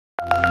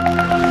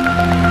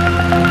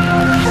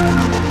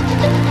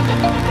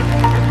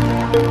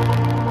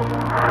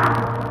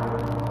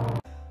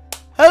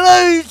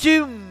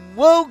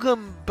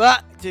Welcome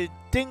back to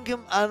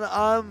Dinkum, and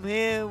I'm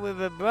here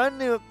with a brand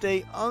new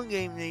update on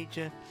Game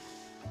Nature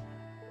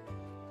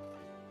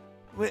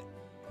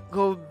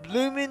called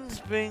Blooming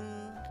Spring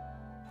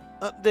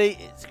Update.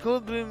 It's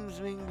called Blooming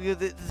Spring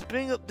because it's the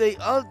spring update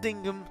of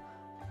Dinkum,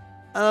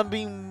 and I've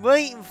been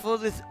waiting for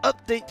this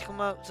update to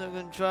come out so I'm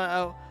going to try it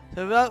out.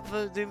 So without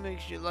further ado,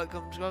 make sure you like,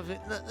 comment, subscribe,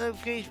 hit that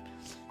notification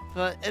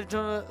for every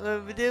time I upload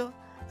a video,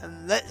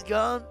 and let's go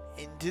on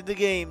into the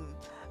game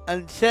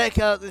and check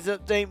out this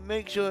update,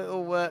 make sure it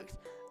all works,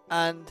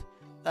 and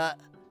that.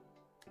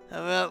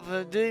 And without further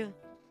ado,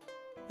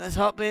 let's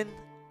hop in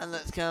and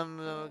let's come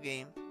with our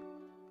game.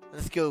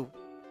 Let's go.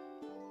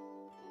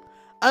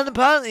 And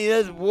apparently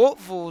there's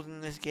waterfalls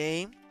in this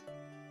game.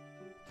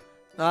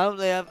 Now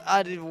they have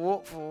added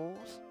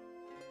waterfalls.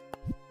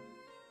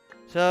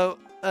 So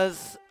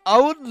as I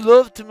would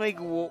love to make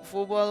a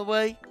waterfall, by the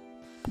way.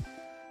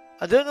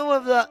 I don't know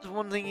whether that's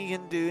one thing you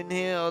can do in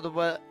here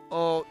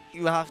or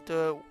you have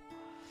to.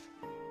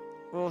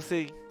 We'll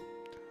see.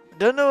 I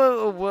don't know if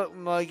it'll work with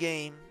my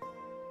game.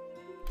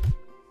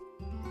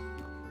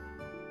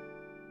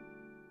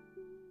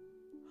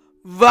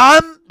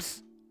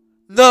 Ramps?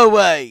 No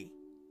way.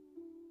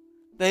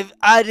 They've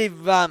added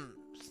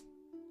ramps.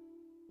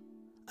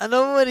 And I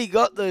already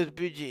got those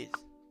bridges.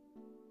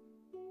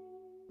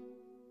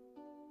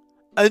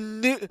 A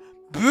new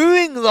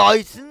brewing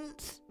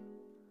license?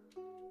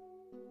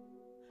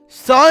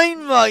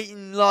 Sign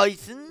writing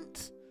license?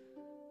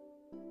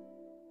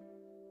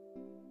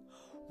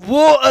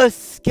 Water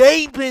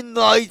escaping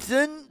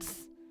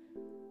license?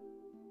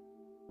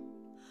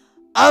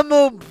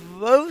 Ammo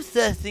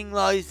processing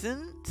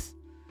license?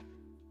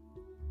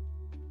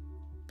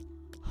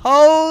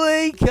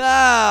 Holy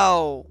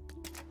cow!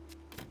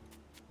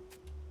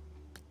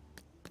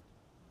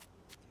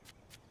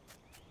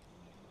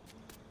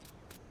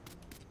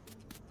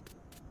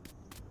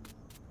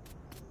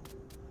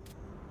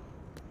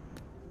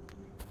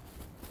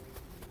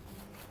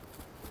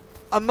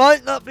 I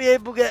might not be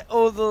able to get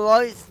all the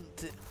licenses.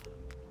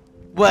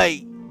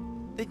 Wait,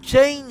 they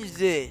changed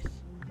this.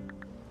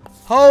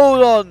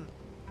 Hold on.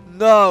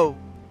 No.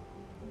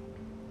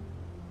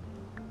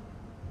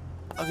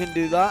 I can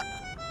do that.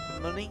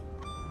 For money.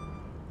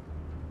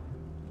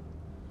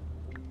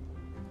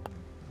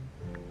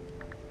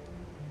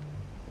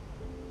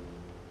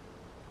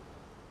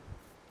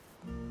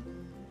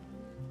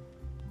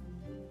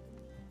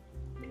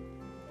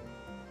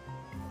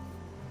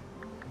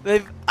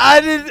 They've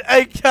added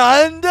a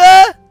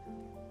calendar?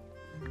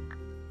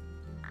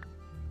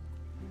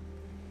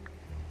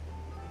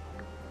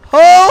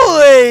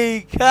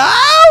 Holy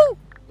cow!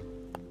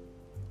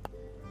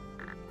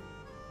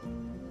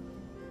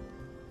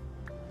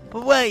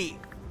 But wait,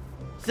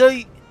 so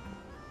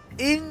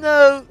even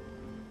though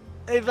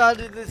they've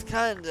added this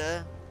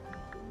calendar,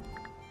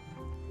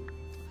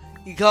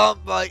 you can't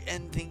write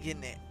anything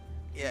in it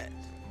yet.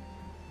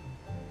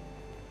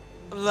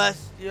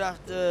 Unless you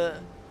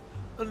gotta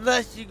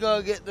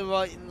get the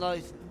writing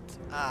license.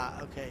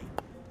 Ah, okay.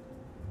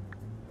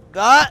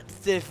 That's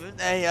different,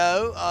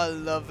 ayo. I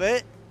love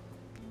it.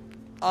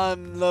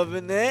 I'm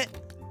loving it.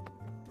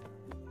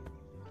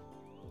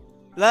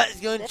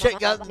 Let's go and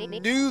check out the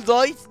new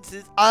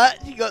licenses. I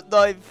actually got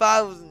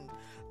 9,000.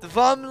 The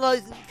farming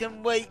license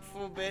can wait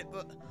for a bit,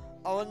 but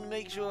I want to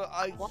make sure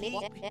I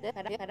keep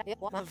the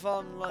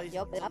farming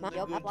license.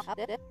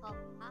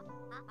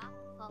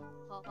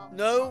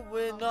 No,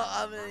 we're not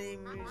having any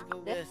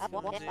musical guests.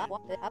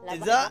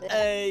 Is that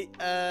a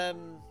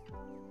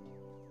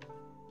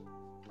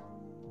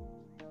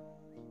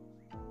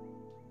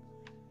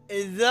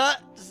Is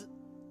that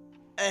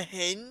a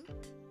hint?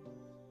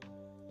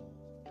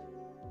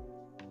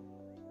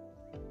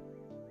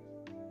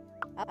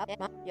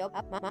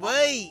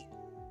 Wait,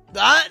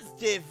 that's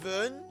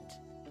different.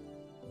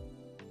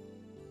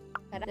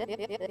 I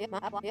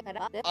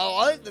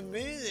like the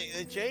music.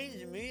 They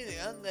changed the music,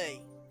 haven't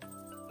they?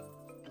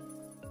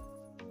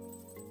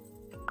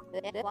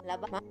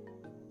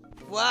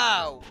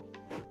 Wow.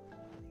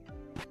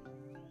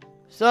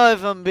 Sorry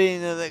if I'm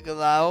being a little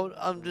loud.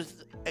 I'm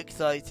just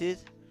excited.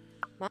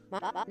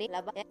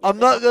 I'm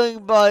not going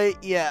to buy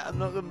it yet. I'm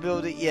not going to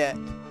build it yet.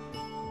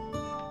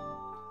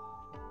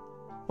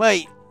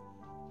 Wait.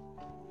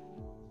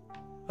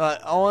 Right,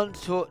 I want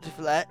to talk to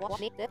Fletch.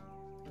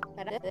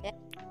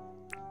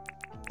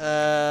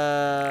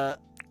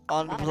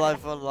 On apply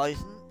for a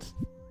license.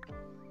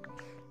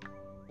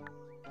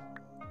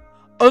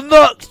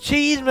 Unlocks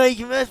cheese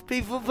making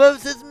recipe for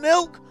processed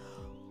milk.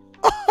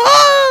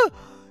 Oh,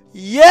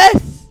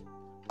 yes!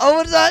 I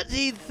was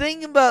actually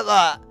thinking about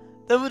that.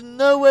 There was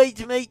no way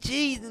to make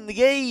cheese in the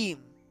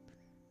game.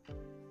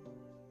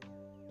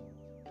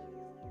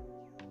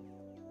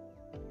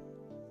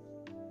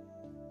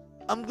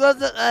 I'm glad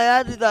that I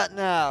added that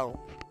now.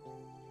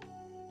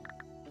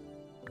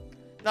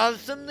 Now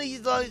some of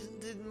these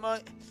licenses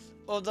might,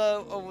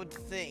 although I would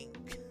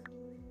think.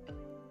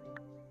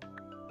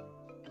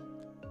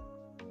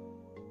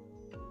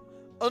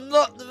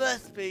 Unlock the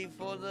recipe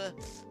for the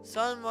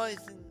sign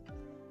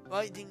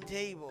writing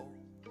table.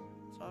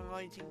 Sign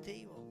writing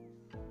table.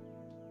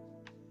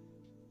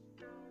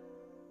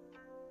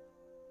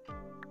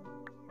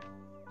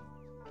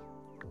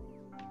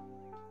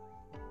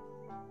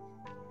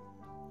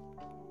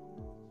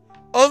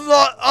 I'm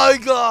like, I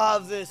gotta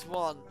have this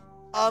one.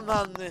 I'm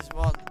having this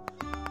one.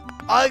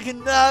 I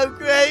can now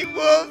create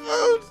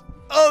waffles.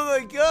 Oh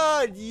my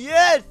god,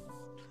 yes!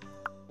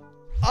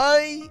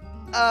 I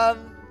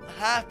am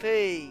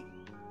happy.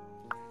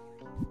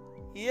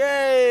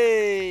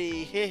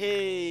 Yay!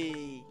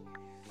 Hey.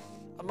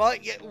 I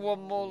might get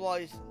one more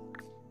license.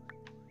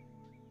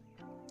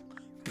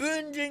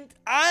 Pungent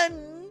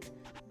and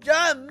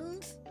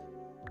jams.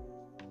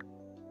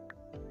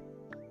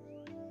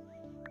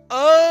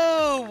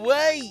 Oh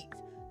wait!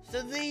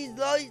 So these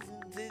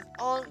licenses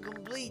aren't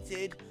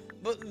completed,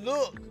 but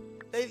look,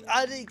 they've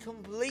added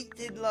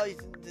completed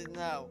licenses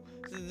now,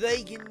 so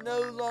they can no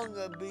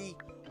longer be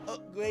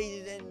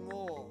upgraded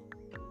anymore.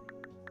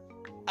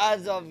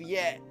 As of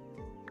yet.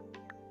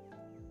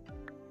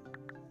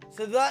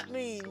 So that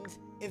means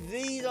if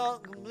these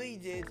aren't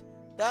completed,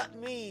 that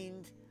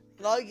means,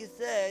 like I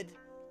said,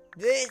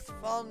 this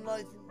farm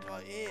license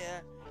right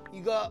here,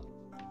 you got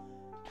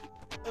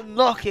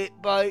unlock it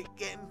by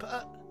getting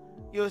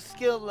your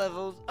skill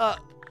levels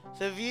up.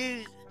 So if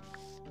you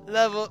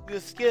level up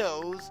your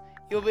skills,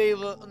 you'll be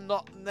able to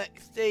unlock the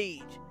next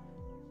stage.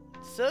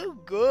 So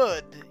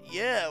good.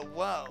 Yeah,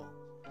 wow.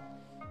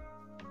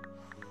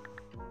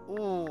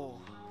 Ooh.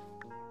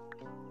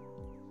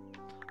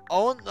 I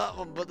want that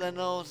one, but then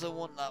I also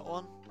want that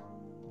one.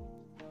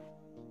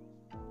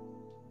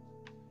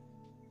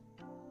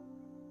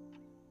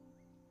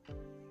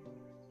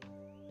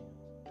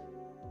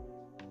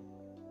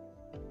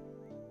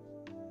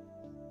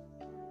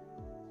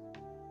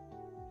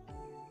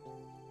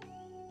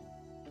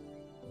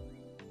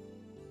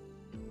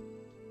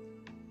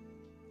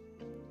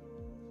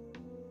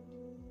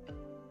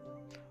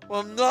 Well,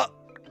 I'm not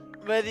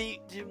ready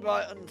to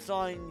write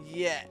unsigned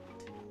yet.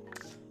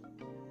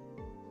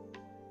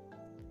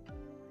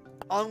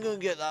 I'm gonna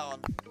get that one.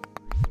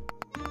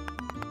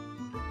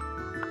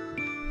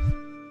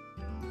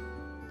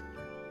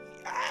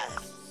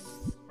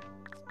 Yes!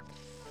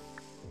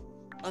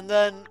 And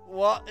then,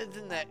 what is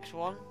the next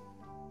one?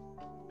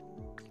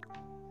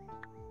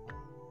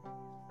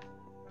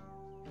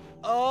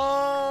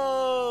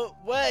 Oh,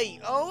 wait,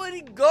 I already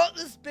got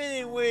the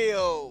spinning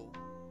wheel.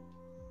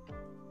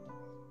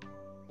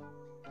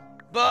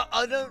 But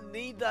I don't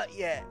need that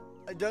yet.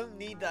 I don't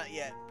need that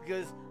yet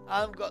because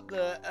I haven't got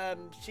the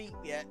sheep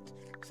yet,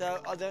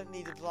 so I don't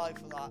need to apply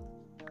for that.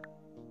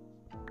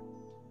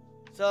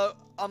 So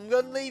I'm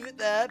gonna leave it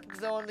there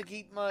because I want to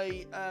keep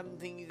my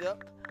thingies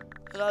up,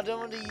 and I don't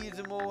want to use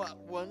them all at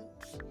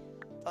once.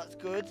 That's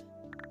good.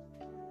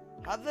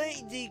 Have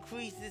they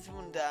decreased this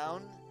one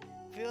down?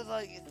 Feels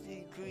like it's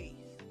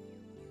decreased.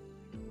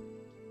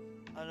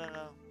 I don't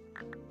know.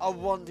 I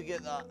want to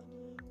get that.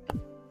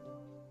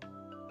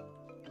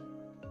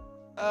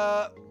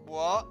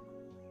 What?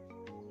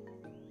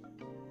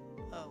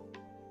 Oh.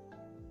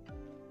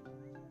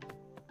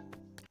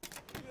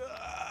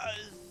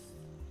 Yes!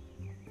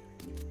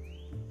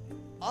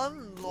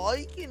 I'm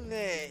liking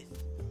this.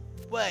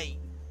 Wait.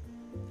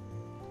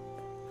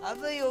 Have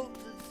they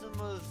altered some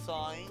of the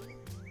signs?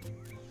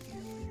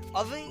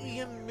 I think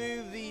you can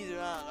move these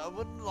around. I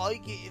wouldn't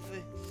like it if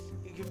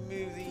you can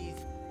move these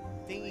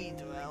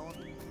thingies around.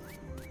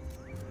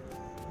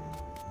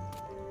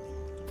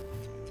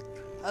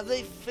 Have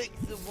they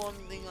fixed the one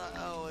thing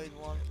I always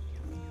want?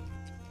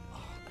 Oh,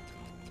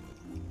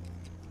 God.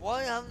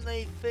 Why haven't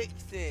they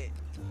fixed it?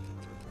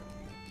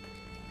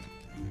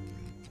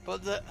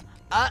 But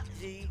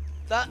actually,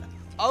 that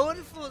I would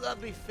have thought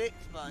that'd be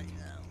fixed by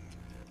now.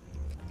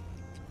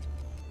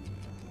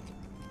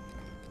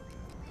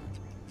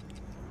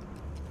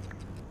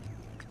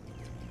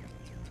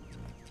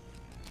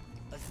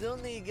 I still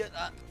need to get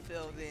that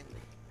filled in.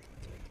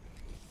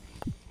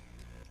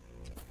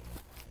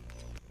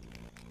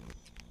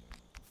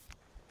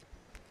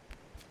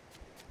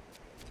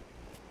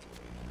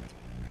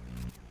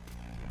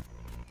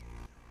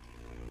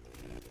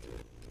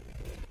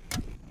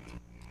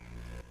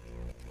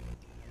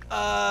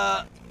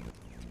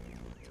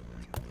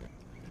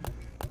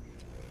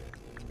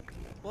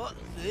 What's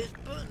this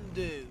button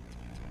do?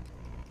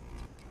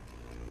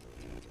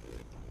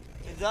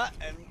 Is that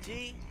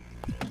empty?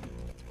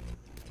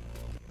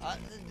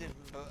 That's a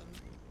different button.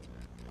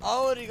 I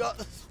already got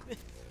the spin.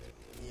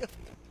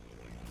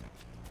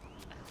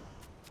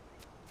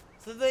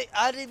 So they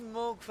added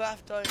more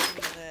craft items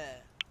in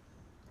there.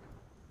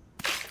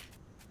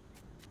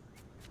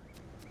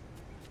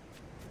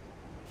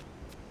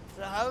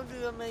 So how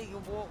do I make a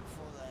walk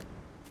for then?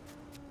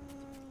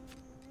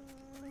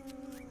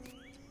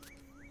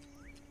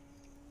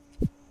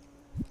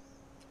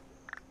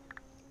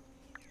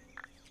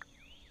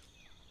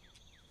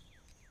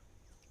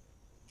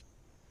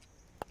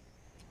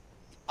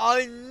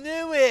 I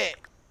knew it!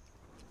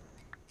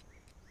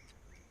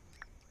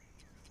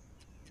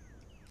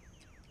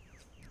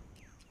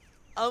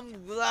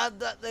 I'm glad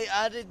that they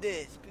added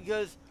this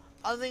because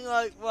I think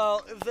like,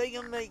 well, if they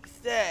can make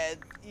stairs,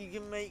 you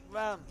can make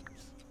ramps.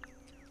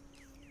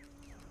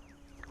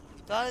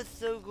 That is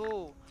so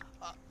cool.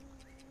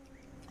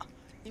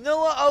 You know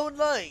what I would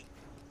like?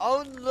 I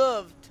would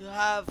love to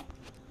have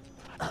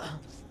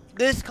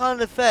this kind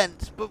of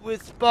fence, but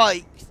with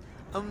spikes.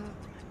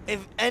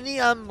 If any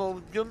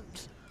animal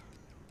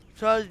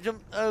tries to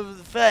jump over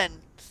the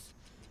fence,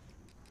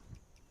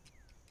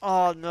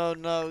 oh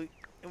no,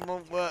 it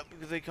won't work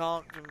because they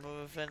can't jump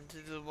over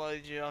fences.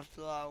 Otherwise, you have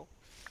to allow.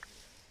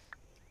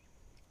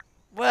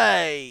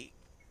 Wait,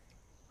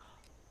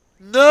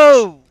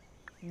 no,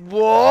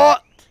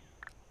 what?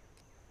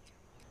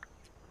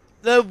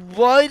 The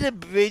wider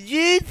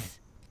bridges?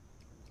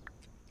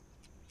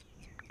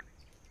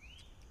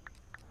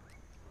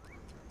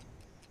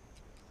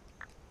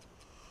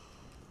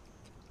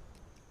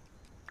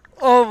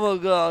 Oh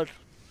my god.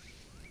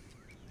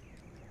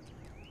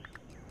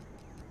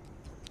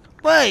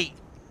 Wait!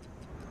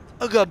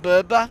 I got a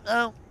bird bath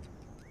now.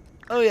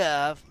 Oh yeah,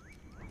 I have.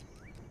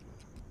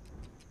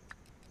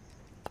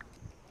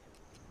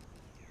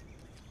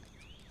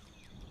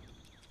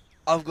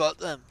 I've got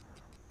them.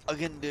 I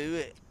can do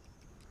it.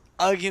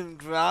 I can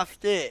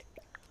craft it.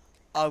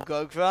 I've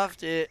got to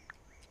craft it.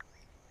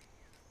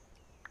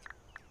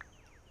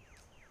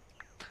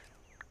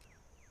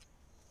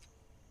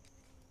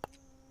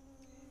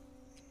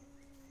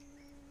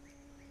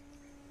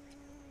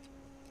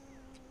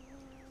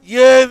 You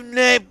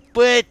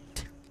nitwit!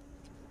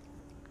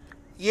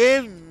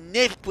 You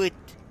nitwit!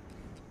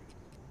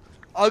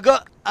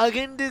 I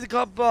can do the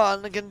copper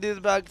and I can do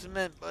the bag of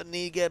cement, but I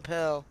need to get a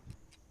pearl.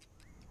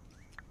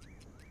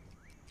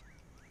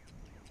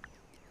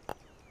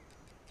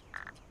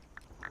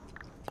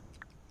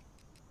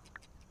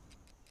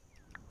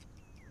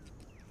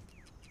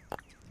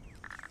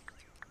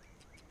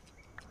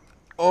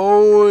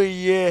 Oh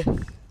yeah.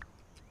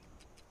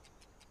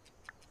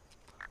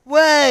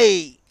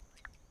 Wait!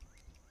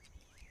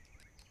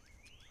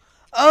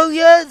 Oh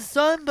yeah, the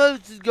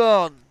signpost is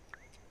gone.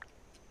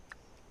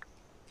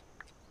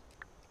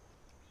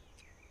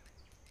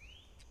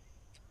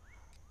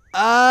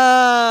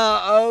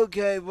 Ah,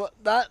 okay, what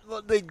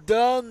they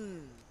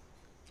done.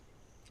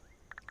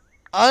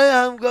 I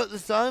haven't got the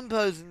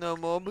signpost no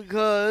more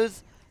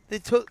because they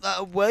took that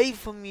away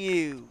from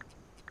you.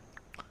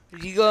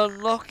 You gotta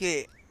unlock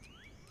it.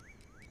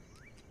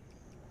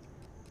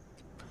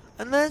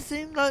 And there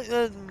seems like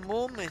there's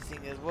more missing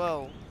as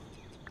well.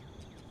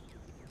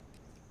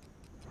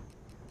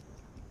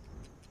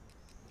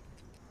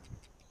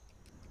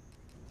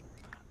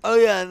 Oh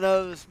yeah, I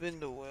know the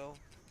spindle wheel.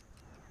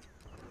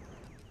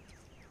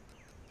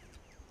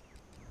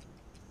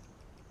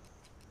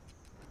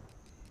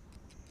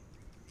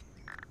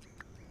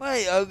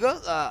 Wait, I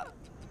got that.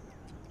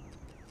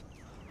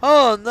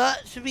 Oh, and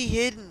that should be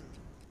hidden.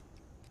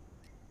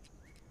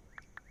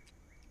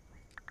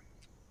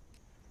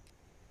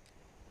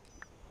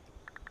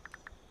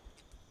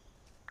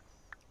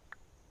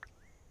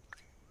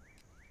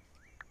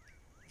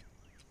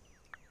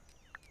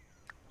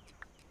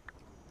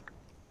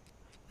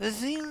 It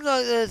seems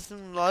like there's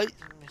some lights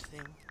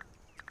missing.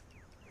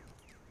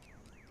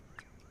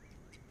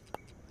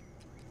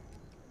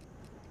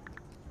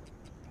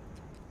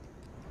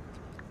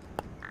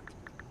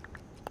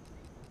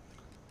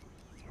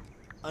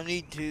 I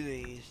need 2 of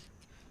these.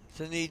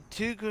 So I need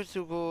 2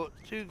 crystal quartz,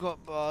 2 copper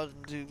bars,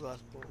 and 2 glass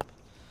bulbs.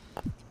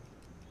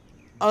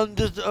 I'm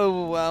just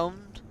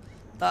overwhelmed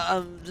that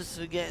I'm just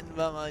forgetting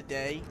about my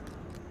day.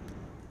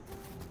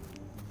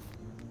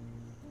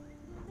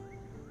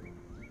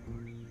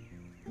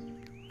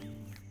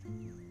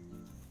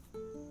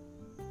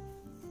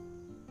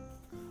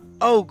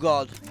 Oh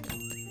god.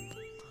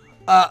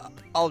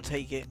 I'll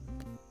take it.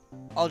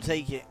 I'll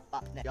take it.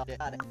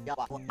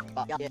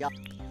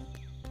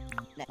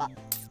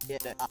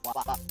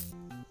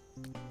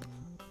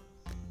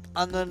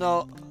 And then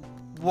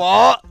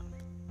what?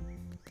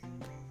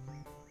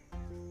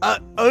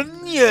 An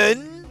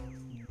onion?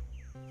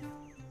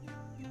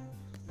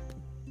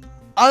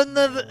 I'll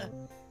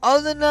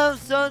never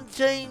son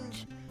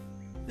change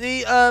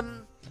the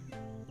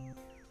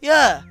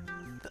yeah.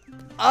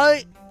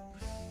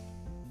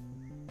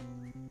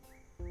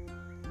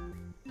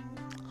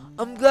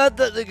 I'm glad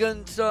that they're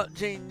going to start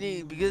changing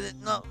these because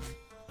it's not.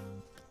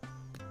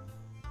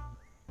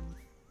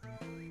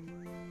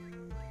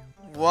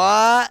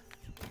 What?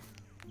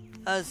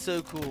 That's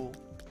so cool.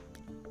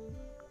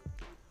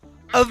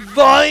 A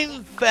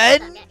vine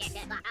fence?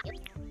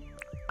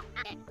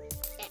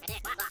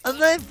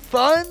 And they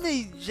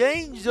finally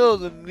changed all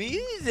the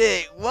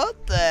music.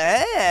 What the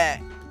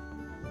heck?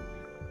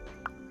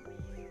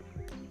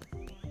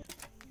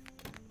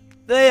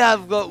 They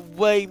have got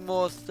way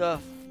more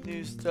stuff,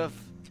 new stuff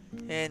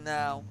here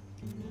now.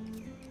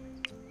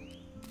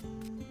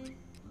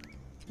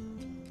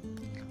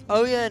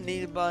 Oh yeah, I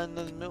need to buy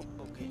another milk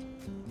bucket.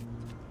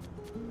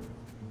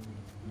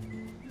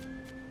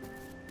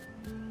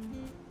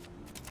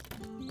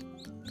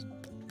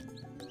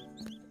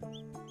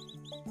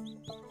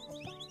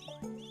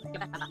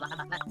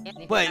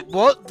 Wait,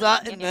 what's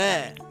that in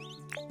there?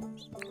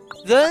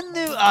 There's a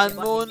new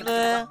animal in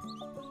there?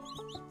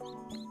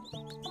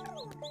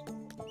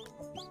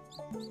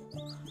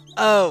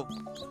 Oh.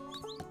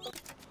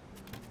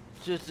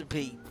 Just a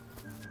peep.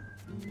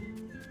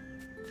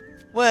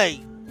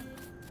 Wait.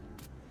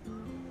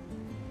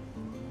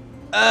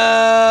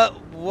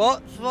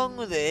 What's wrong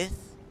with this?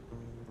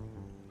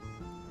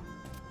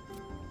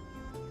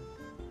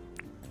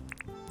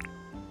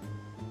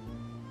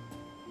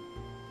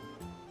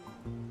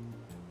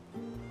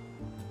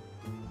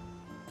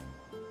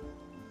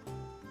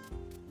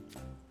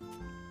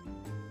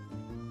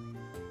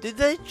 Did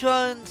they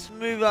try and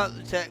smooth out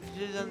the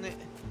textures and it,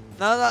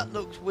 now that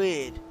looks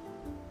weird.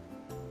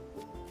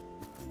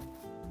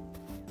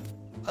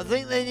 I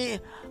think they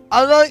need,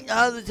 I like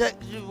how the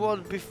texture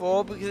was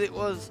before because it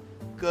was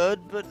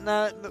good, but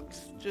now it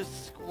looks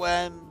just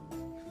square.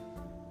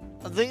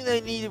 I think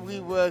they need to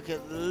rework it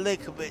a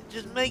little bit,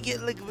 just make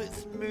it a little bit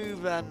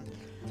smooth and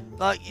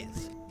like it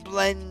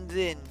blends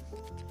in.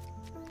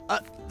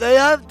 They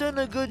have done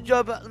a good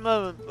job at the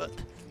moment, but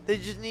they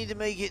just need to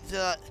make it so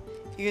that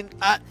you can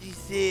actually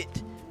see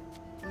it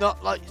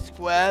not like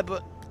square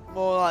but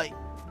more like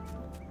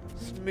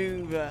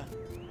smoother,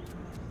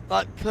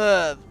 like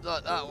curved,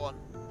 like that one.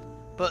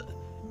 But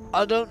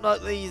I don't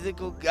like these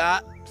little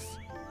gaps,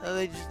 so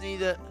they just need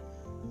to,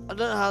 I don't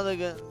know how they're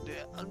going to do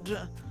it.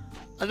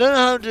 I don't know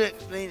how to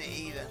explain it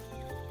either,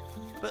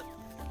 but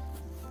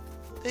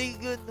they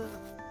did a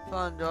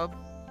fine job.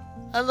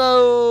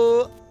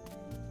 Hello!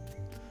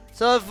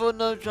 Sorry for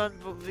no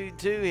Transport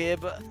 2 here,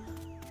 but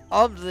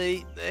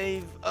obviously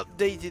they've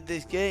updated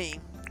this game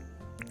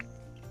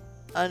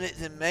and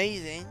it's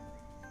amazing.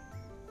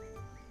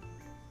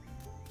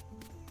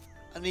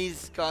 I need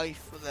Sky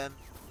for them.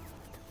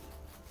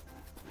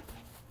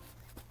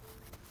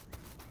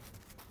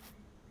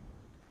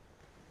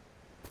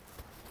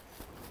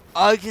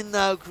 I can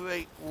now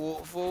create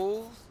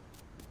waterfalls.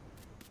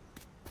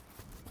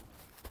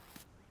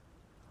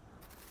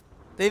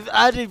 They've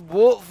added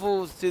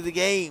waterfalls to the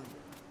game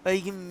where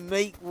you can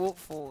make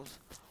waterfalls.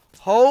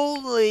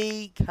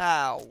 Holy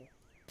cow.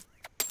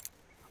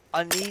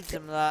 I need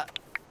some of that.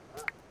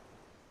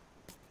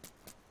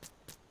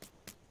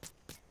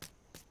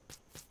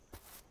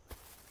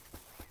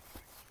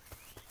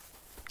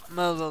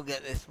 Might as well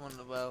get this one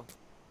as well.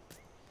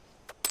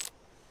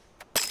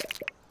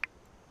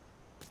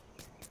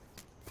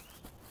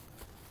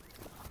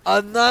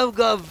 I've now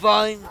got a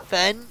vine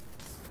fence.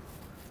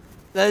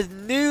 There's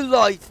new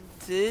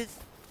licenses.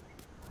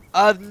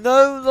 I've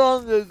no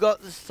longer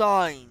got the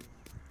sign.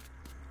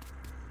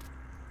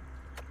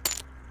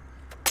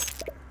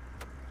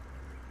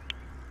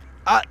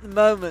 At the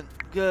moment,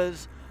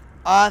 because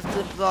I have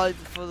to apply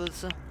for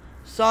the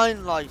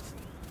sign license.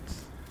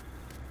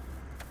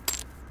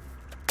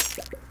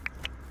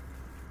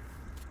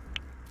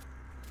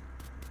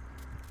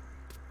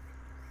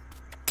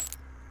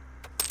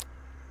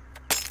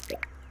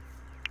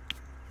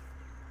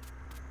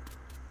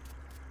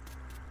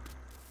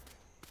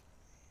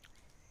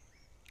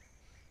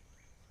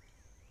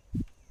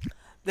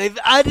 They've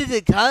added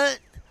a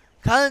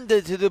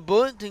calendar to the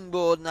bulletin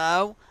board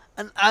now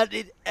and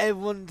added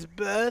everyone's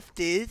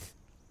birthdays.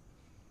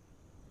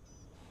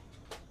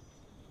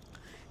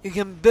 You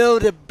can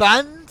build a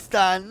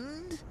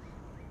bandstand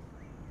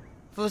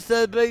for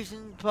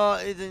celebration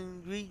parties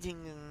and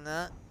greetings and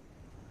that.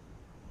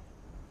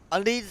 I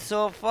need to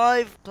saw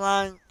 5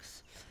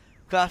 planks,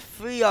 craft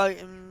 3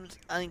 items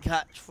and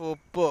catch 4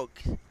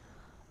 bugs.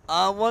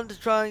 I want to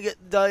try and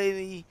get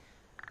daily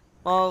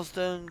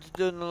milestones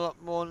done a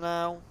lot more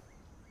now.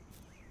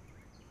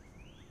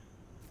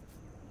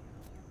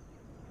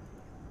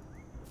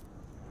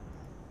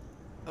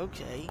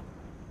 Okay.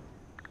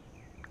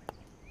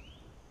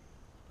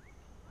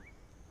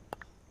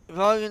 If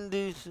I can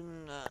do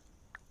some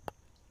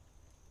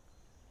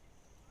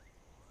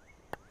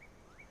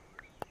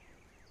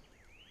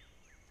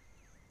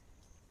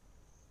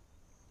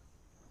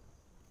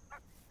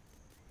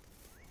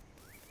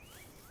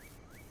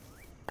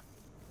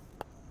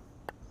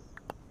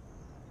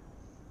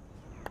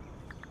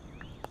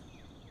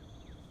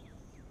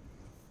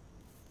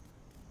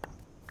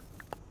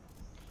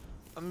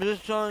I'm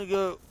just trying to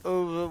go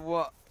over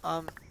what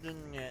I'm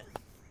doing yet.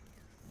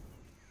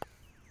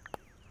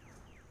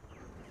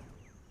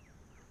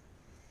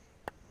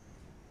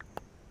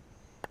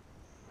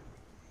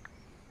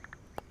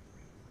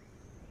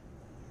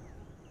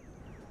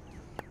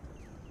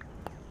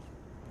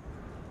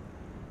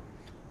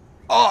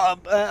 Oh, I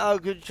bet I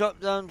could chop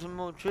down some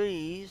more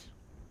trees.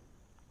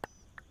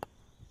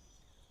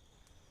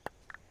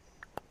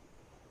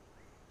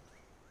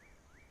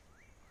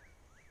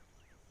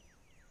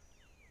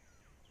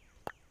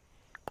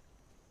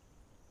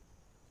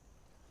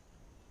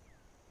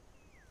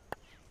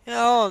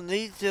 Yeah, all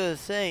these are the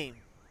same.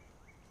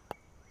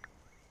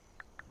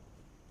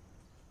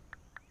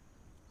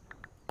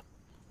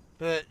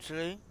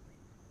 Virtually.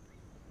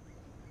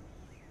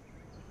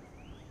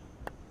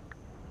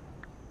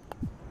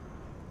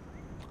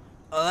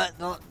 Oh, that's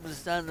not to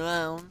stand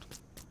around.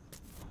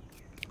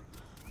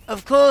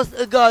 Of course,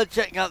 I gotta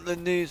check out the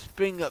new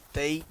spring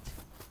update.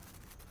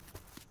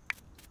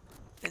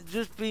 It's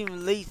just been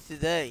released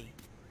today.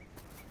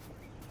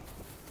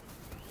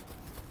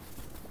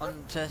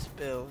 On the test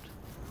build.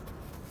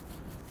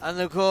 And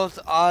of course,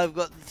 I've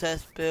got the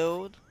test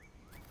build.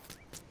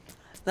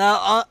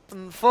 Now,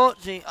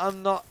 unfortunately,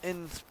 I'm not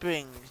in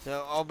spring,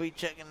 so I'll be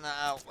checking that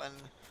out when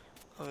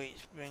I reach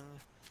spring.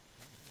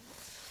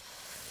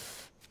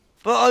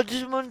 But I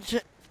just want to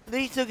check, at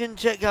least I can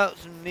check out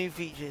some new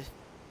features.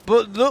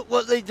 But look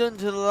what they've done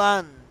to the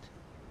land.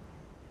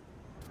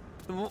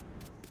 The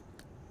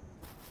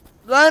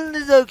land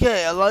is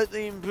okay, I like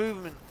the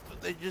improvement,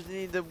 but they just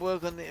need to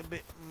work on it a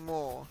bit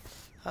more.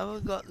 Have I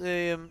got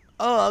the,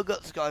 oh, I've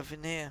got Skype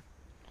in here.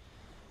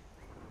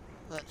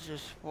 Let's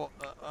just swap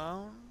that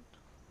around.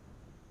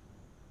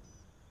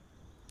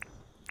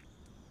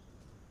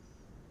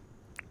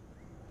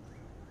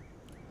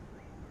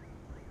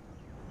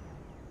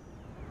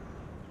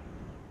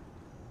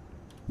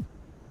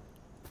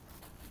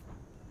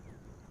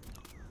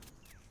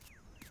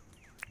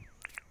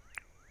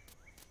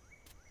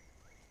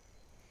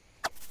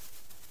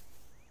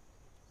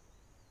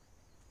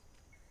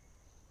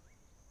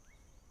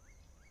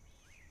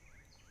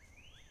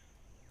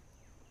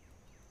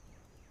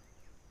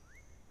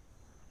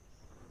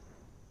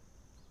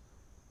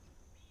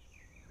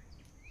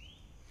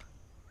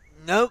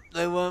 Nope,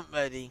 they weren't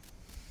ready.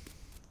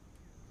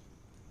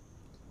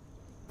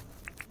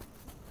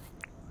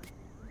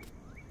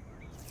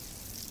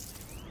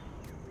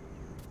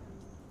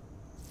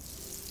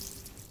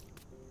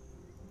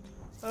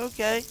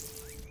 Okay.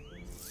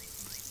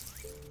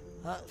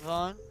 That's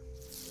fine.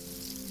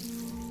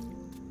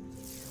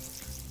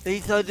 At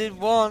least I did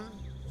one.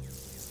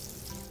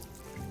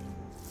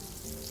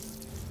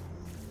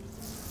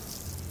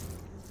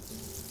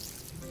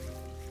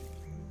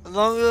 As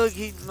long as I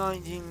keep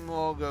 19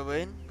 more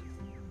going.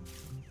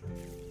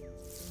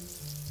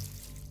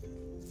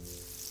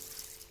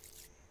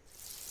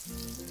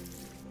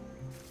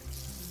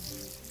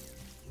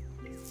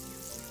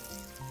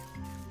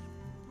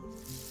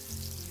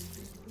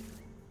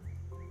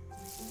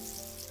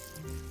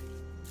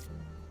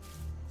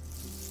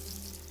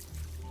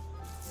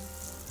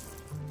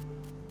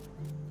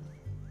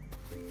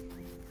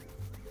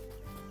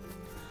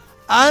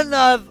 And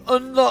I've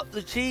unlocked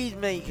the cheese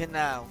maker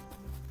now.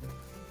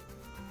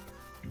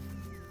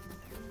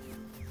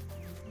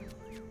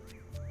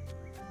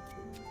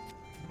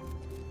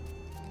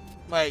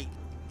 Wait.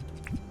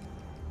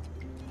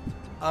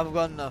 I've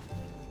got enough.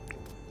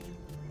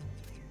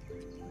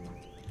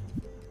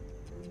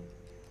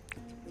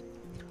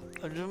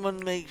 I just want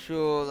to make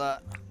sure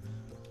that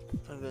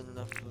I've got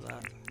enough for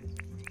that.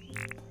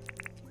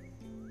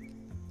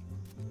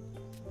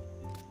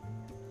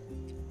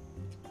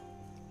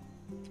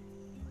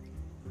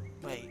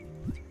 Wait.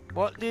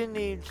 What do you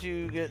need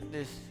to get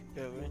this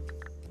going?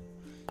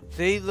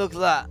 See, look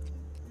at that.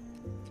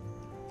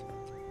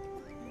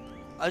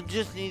 I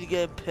just need to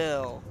get a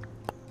pill.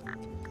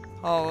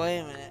 Oh, wait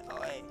a minute. Oh,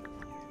 wait.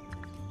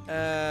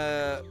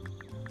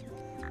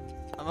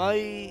 Am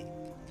I...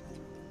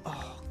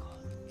 Oh,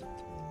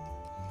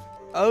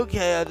 God.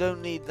 Okay, I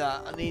don't need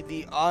that. I need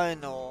the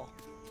iron ore.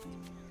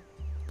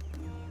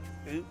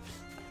 Oops.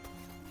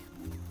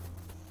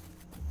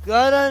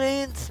 God, I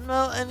didn't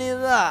smell any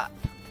of that.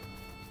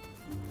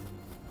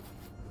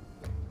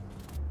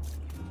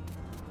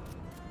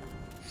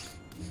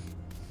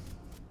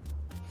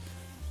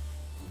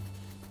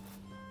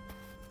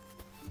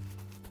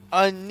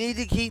 I need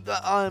to keep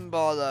that iron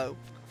bar though.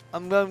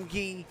 I'm going to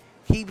keep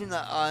keeping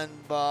that iron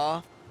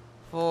bar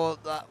for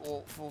that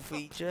walkthrough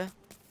feature.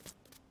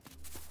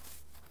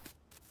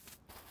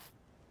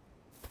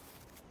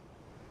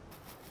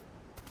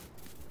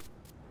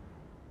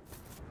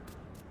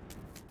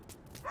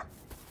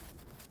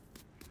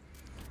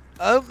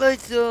 I hope they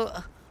still...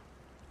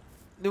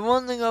 The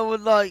one thing I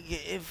would like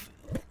if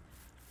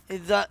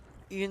is that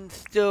you can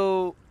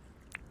still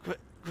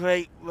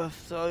create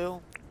rough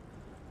soil.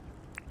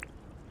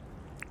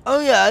 Oh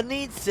yeah, I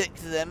need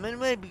 6 of them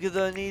anyway because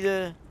I need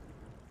a...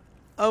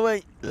 Oh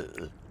wait.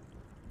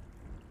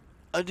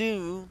 I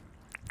do.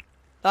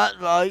 That's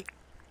right.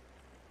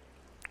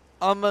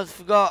 I almost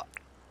forgot.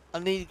 I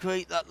need to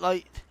create that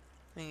light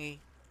thingy.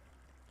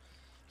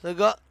 So I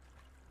got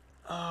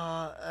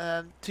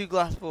 2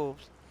 glass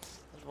bulbs.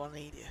 That's what I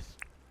need, yes.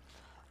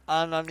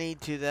 And I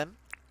need 2 of them.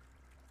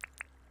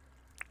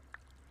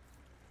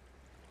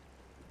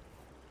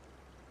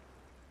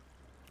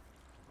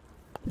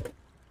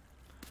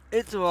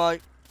 It's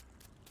alright.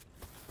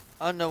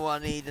 I know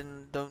what I need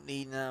and don't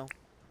need now.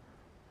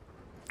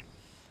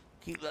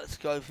 Keep that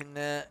scope in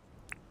there.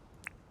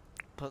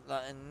 Put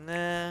that in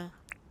there.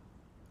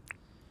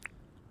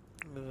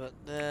 Move it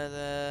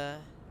there.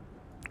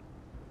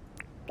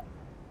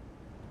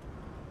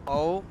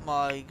 Oh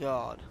my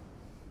god.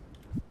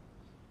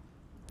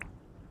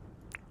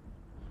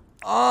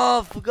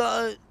 Oh, I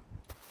forgot.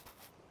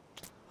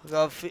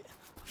 I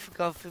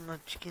forgot to feed my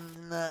chickens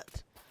and that.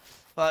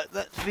 Right,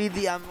 let's feed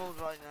the animals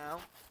right now.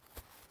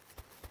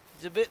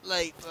 It's a bit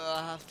late, but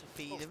I have to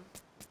feed them.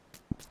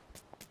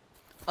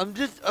 I'm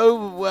just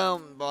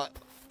overwhelmed by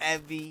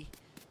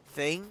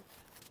everything.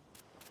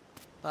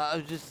 Like,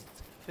 I'm just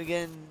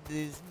forgetting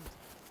these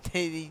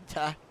daily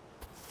tasks.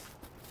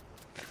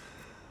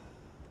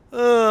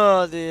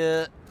 Oh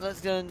dear.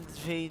 Let's go and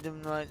feed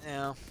them right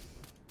now.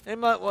 They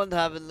might want to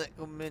have a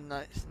little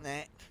midnight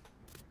snack.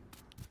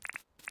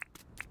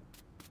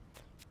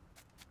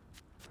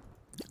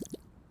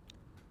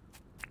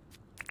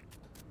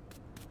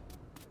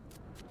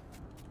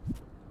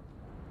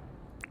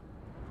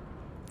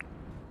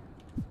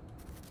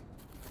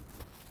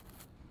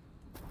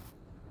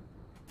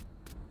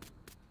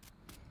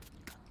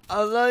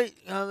 I like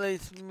how they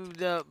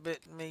smoothed out a bit,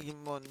 make it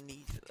more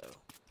neat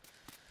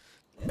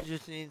though. It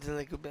just needs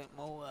like a bit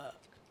more work.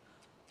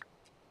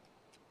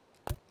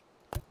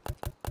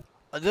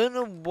 I don't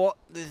know what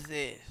this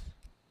is.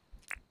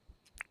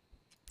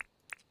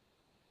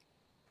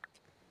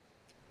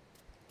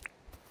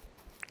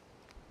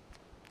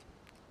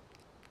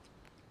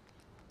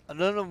 I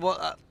don't know what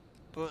that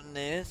button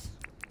is.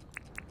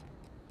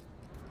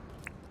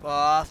 But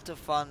I'll have to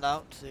find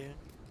out soon.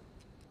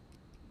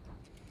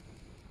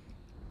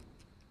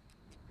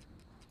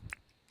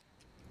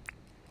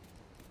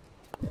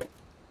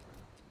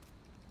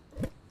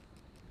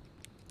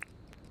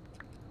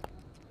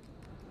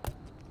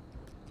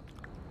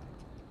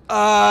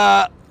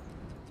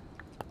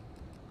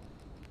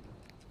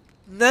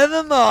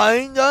 Never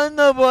mind, I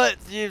know what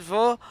it's used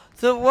for.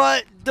 So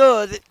what it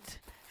does, it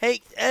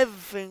takes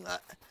everything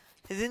that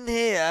is in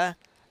here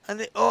and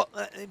it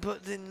automatically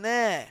puts in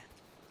there.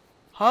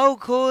 How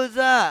cool is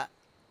that?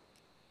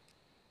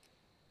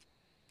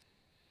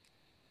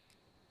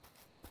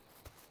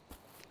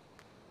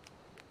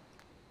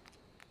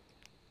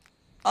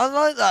 I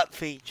like that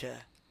feature.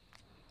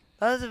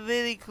 That's a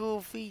really cool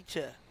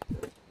feature.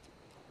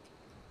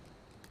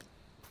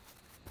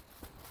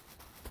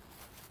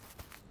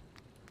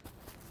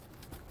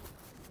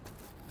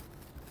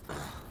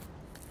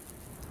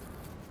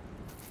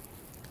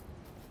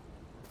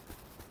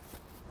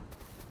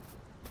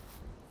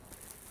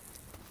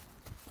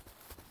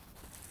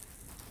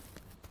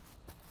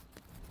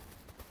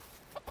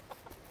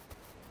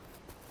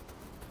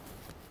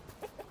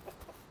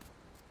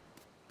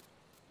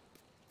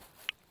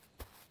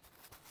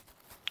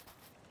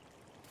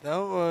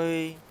 Don't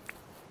worry.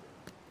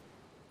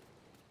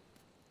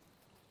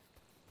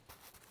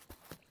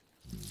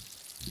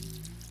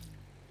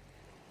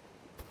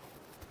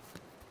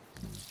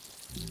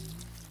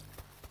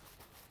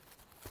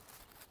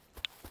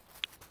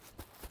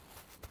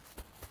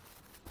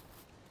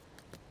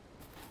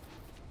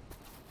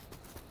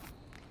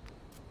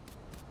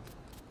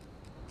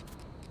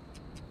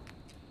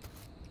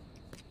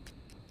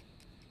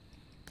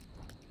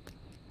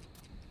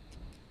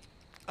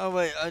 Oh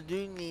wait, I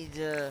do need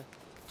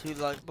 2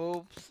 light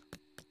bulbs.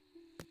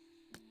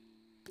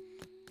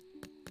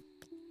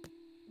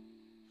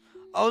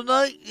 I would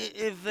like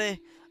if they.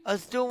 I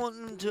still want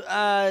them to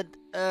add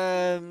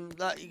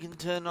that you can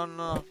turn on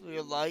and off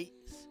your lights.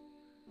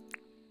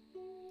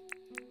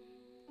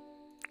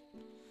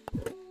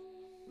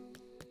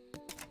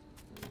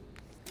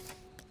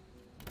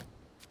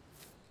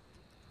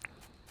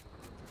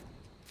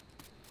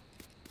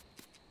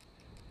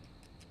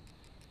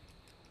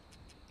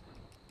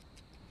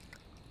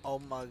 Oh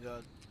my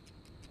god.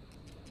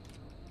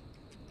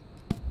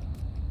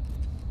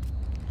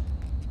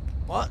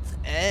 What's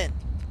N?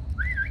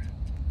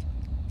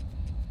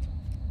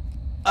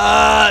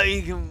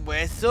 You can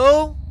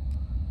whistle?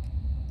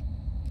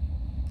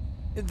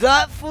 Is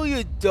that for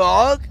your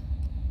dog?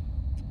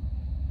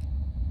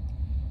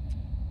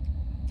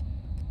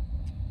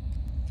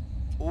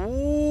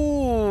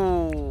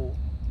 Ooh.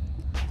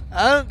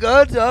 I haven't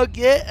got a dog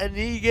yet. I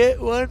need to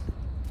get one.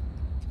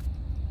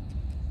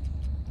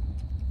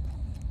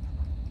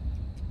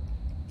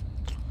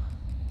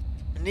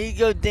 I need to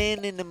go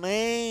down in the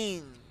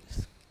mains.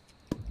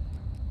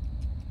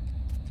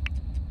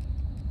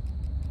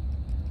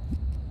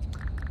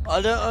 I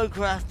don't know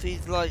craft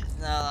these lights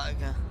now that I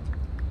can.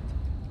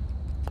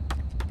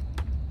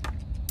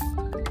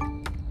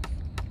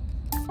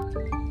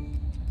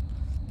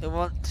 I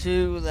want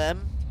 2 of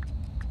them.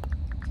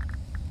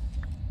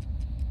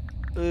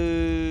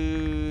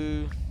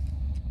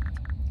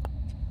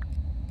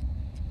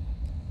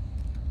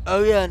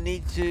 Oh yeah, I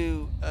need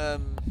to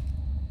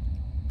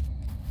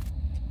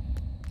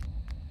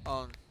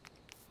on.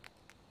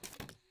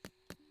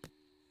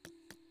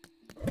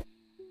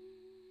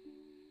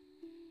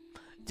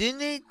 Do you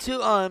need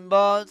 2 iron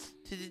bars?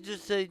 Did you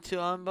just say 2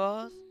 iron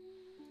bars?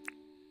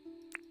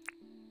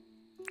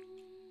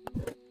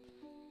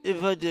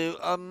 If I do,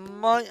 I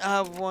might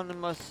have one in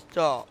my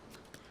stock.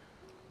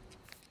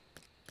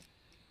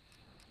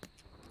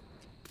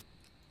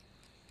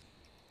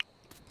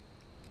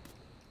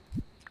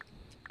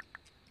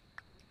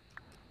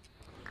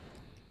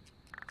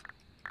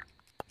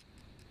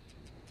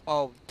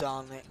 Oh,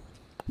 darn it.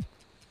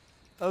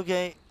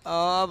 Okay,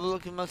 I'll have a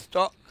look at my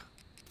stock.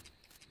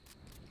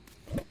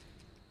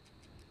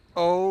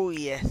 Oh,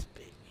 yes,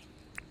 baby.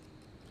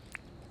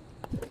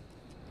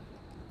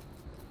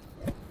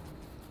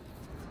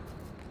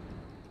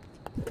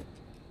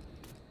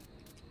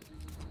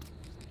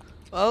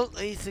 Well, at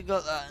least I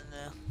got that in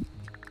there.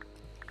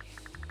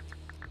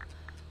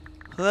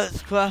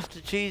 Let's craft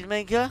a cheese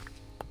maker.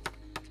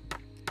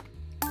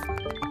 I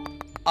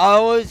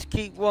always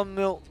keep 1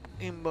 milk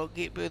crafting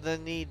bucket because I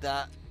need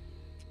that.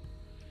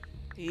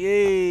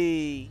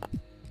 Yay!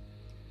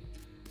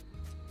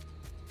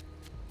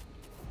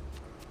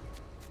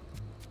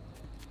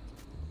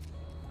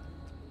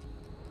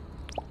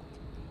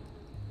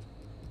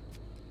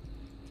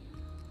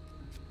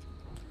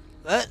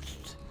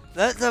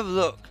 Let's have a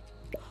look.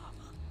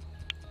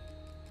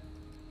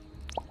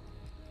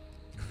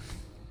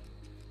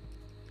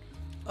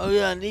 Oh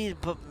yeah, I need to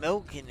put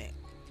milk in it.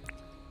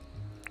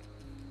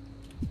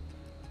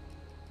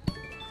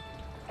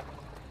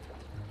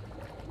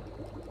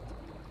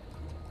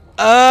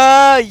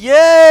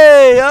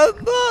 Yay!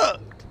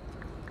 Unlocked!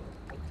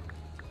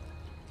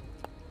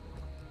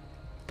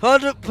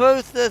 Product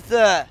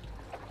processor.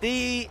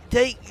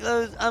 Take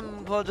those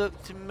animal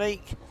products to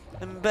make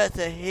them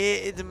better. Here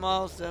is a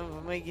milestone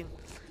for making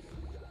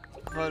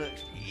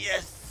products.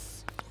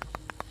 Yes!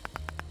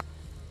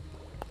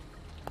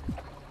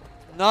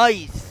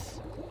 Nice!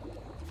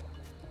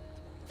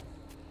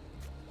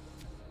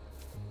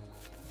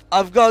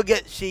 I've got to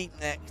get sheep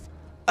next.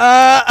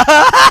 I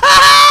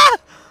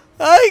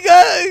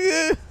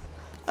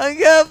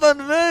got up on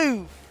the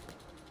move.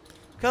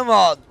 Come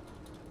on.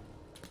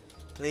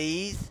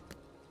 Please.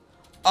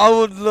 I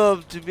would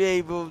love to be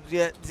able to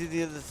get to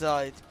the other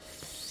side.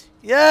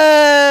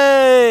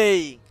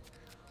 Yay!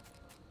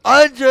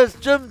 I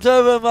just jumped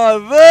over my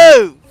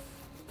roof.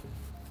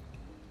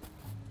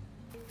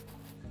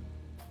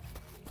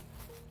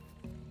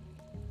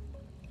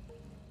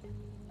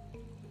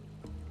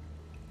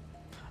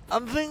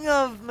 I'm thinking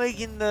of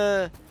making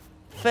the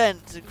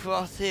fence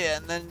across here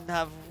and then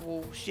have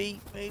wool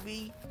sheep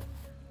maybe.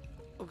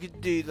 We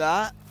could do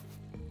that.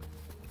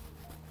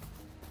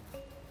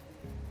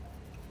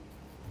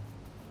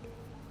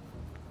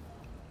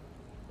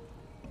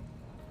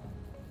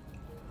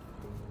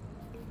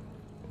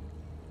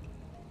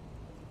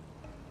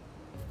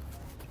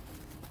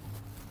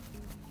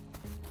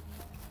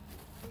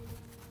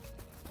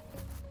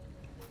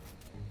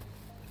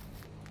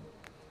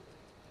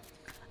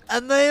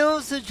 And they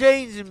also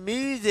changed the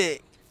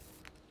music.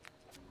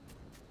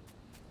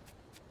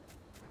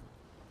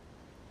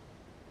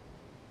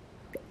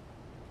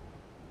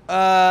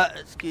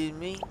 Excuse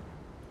me.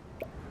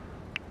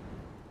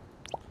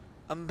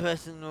 I'm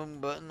pressing the wrong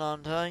button,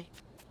 aren't I?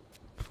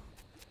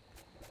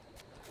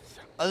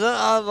 I don't know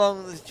how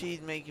long this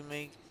cheese making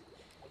makes.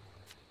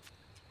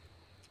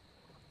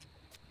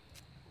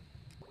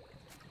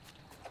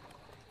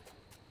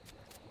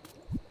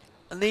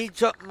 I need to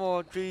chop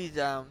more trees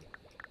down.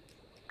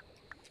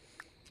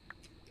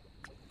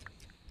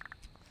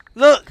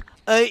 Look,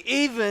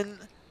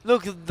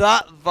 look at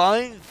that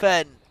vine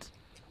fence.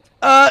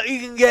 You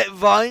can get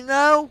vine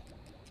now?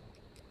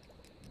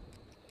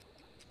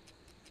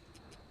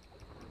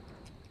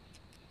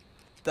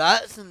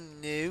 That's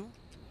new.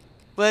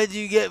 Where do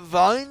you get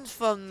vines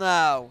from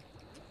now?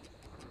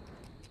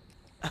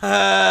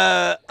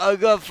 I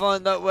gotta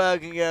find out where I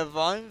can get a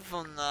vine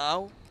from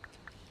now.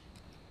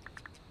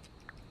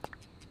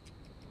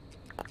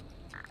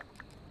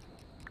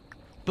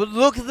 But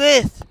look at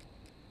this!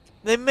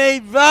 They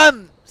made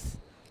ramps!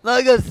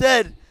 Like I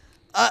said,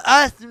 I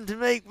asked them to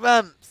make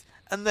ramps,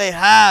 and they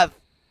have.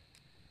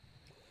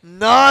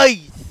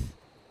 Nice!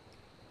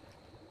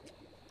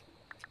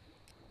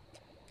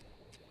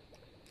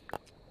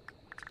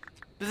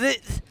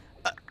 But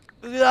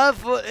I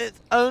thought it's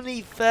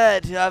only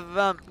fair to have a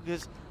ramp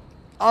because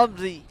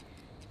obviously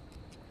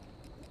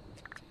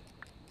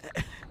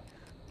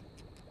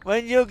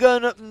when you're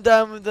going up and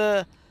down with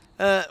the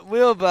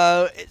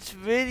wheelbarrow, it's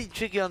really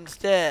tricky on the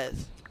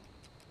stairs.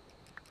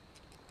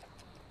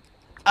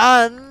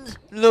 And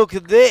look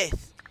at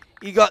this.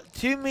 You got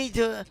 2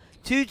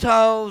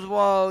 tiles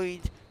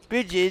wide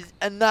bridges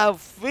and now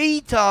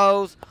 3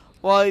 tiles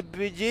wide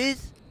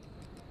bridges.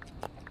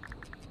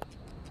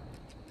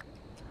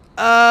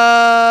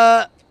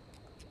 Hold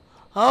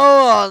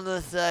on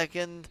a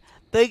second.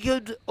 They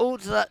could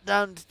alter that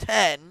down to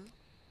 10.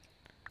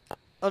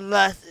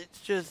 Unless it's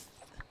just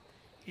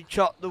you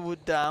chop the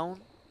wood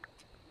down.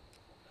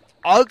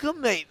 I could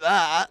make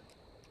that.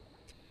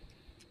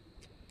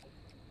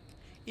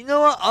 You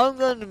know what? I'm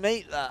going to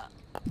make that.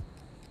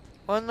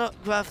 Why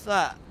not craft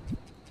that?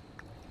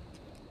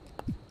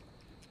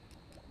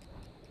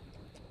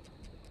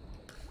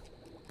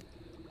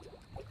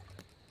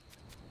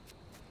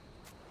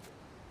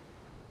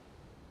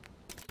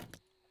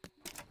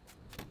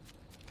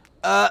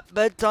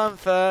 Bedtime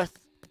first.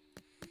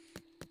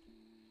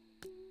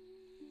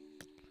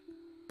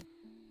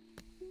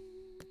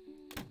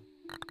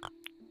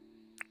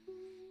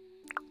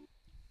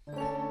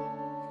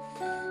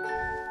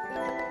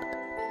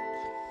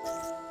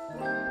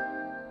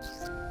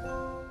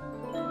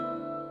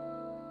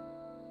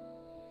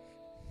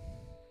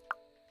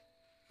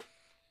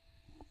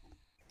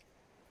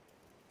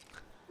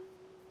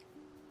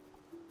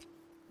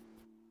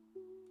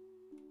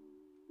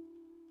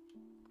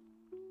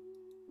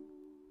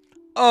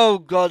 Oh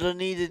god, I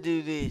need to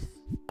do this.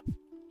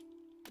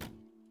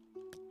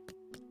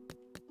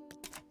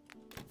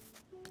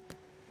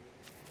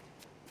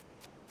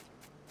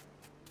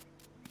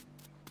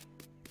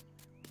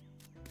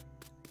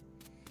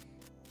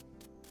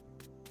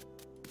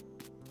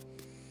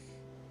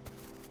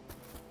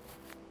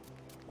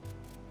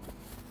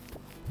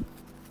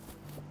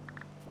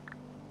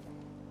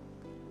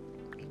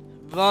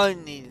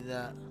 Mine needed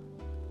that.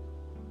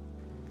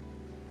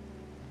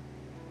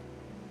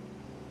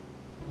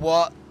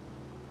 What?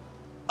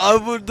 I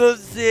would not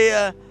see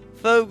a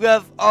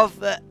photograph of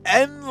the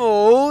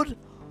emerald.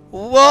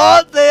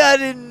 What? They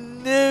had a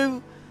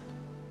new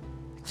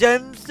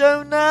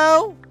gemstone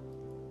now?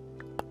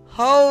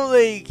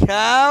 Holy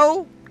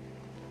cow!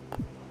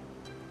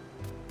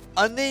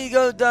 I need to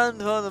go down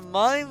to the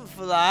mine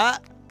for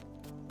that.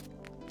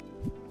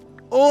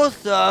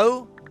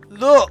 Also,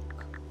 look!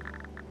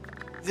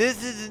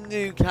 This is a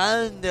new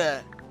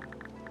calendar.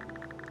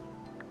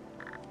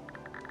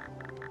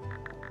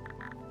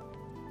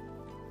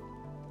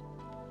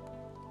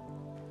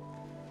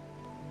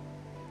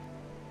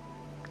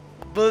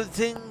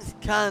 Bulletins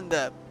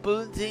calendar.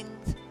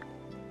 Bulletins.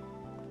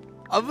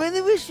 I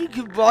really wish you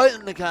could write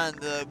on the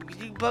calendar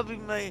because you probably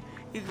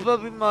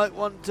might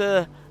want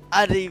to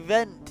add an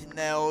event in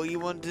there, or you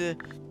want to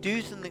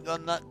do something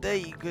on that day.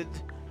 You could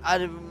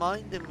add a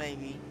reminder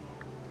maybe.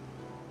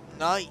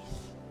 Nice.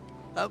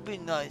 That would be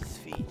a nice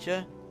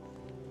feature.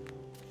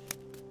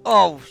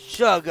 Oh,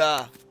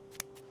 sugar.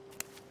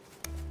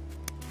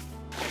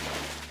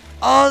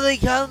 Oh, they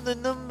count the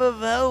number of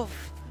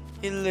health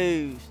you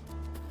lose.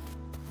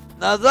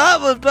 Now that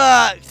was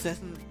by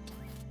accident.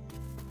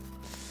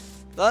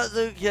 That's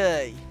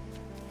okay.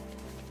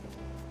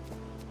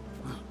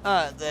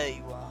 Ah, there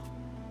you are.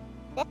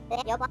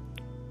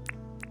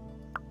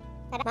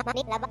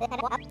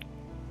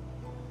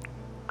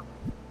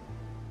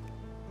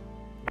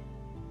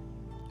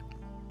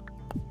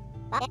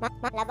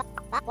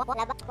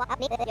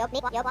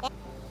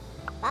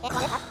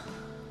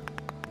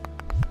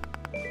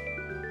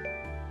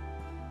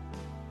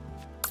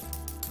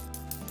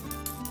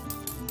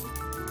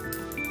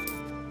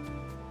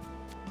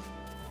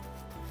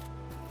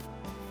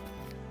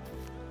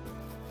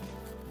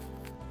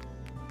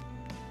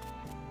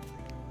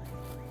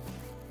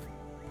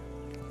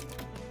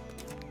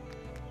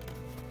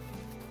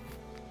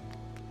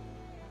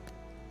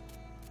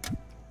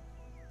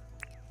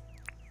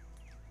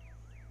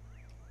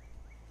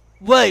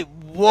 Wait,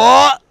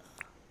 what?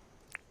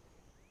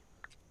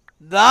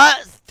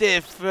 That's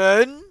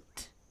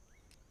different.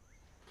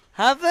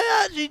 Have they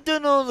actually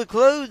done all the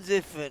clothes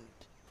different?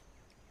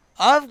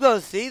 I've got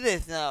to see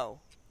this now.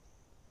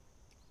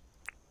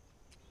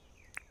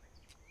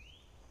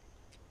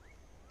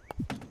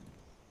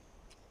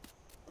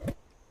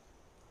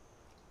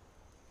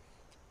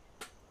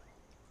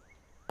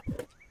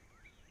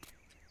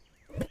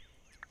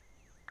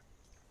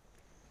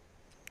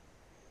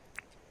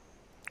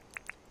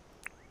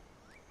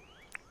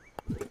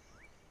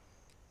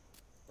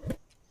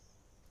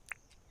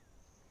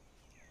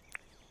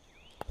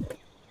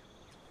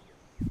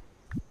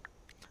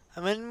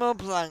 How many more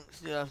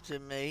planks do you have to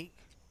make?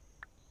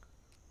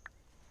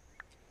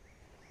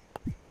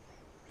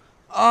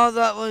 Oh,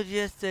 that was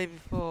yesterday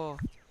before.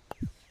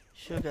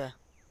 Sugar.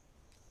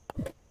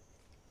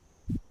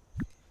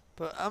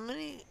 But how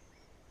many?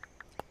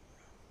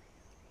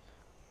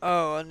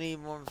 Oh, I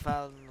need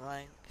 1,000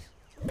 planks.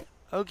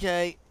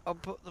 Okay, I'll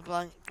put the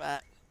plank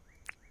back.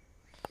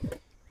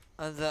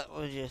 And that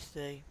was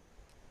yesterday.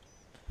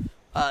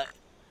 Alright,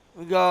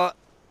 we got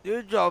do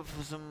a job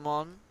for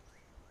someone.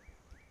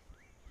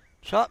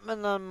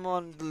 Chapman and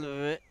one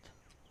deliver it.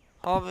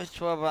 Harvest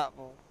 12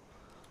 apple.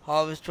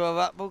 Harvest 12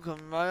 apple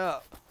coming right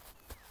up.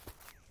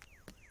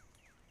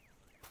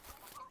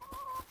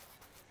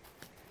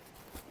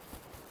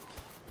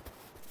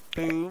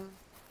 Boom.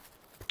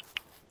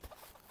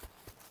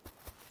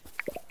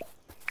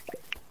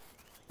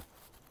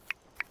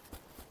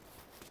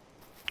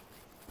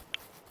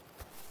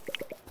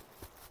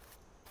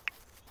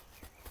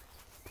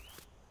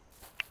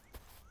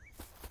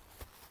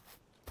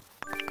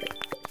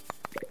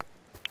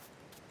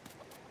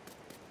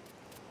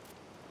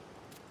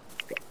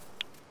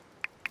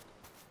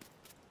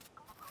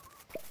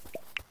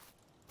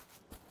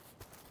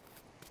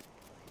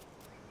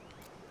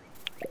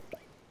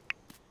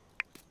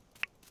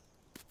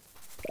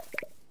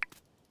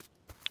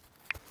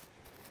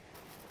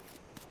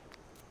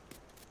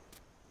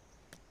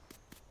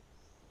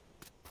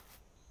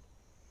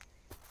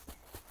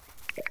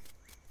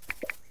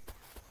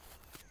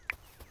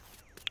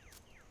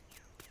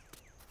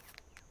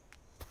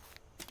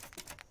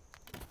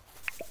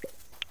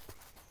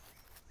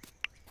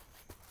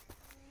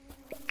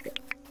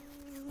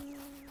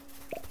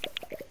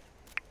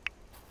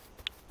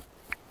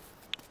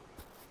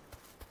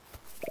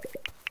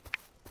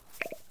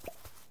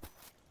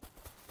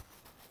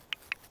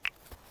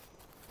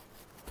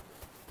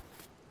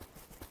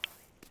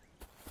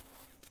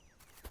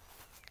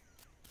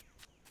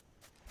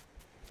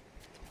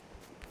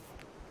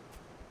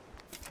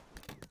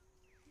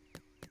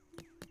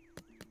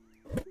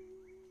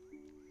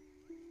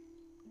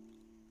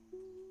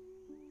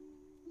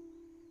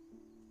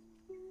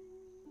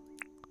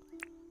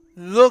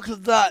 Look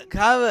at that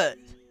carrot.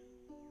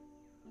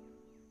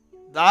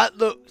 That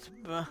looks...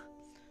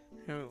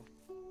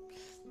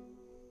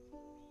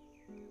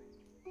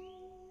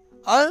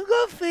 I've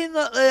got a feeling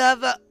that they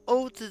have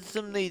altered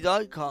some of these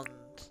icons.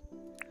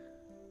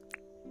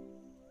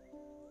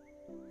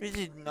 which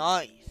is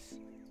nice.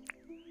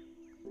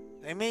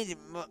 They made it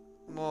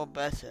more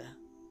better.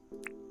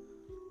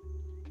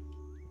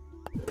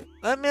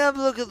 Let me have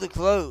a look at the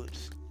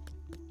clothes.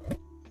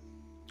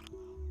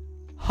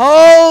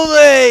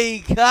 Holy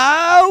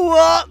cow,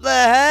 what the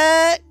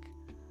heck?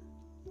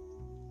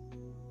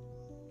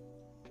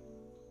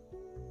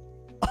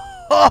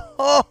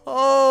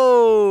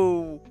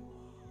 Oh,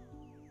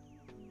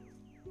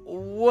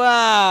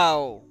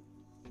 wow.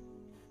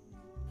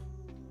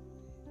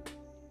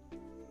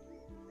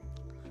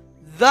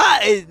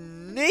 That is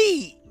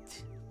neat.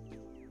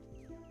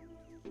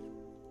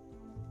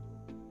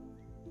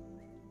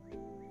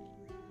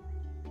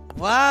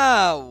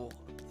 Wow,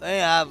 they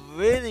have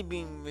really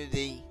been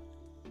busy.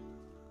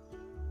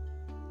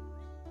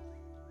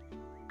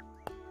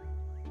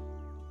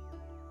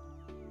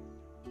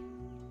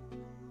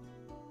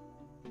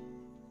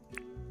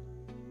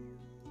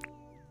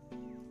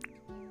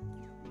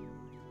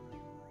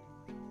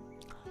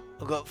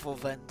 I've got 4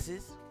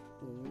 fences.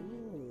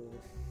 Ooh.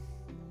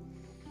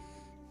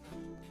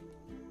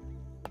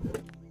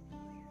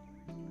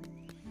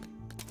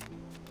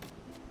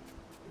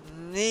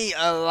 Neat,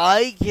 I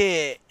like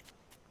it.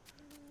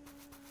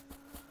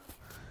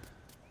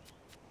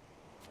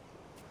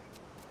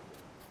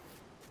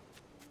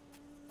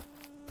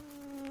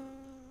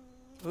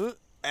 Ooh,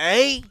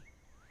 hey?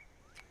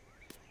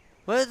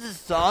 Where's the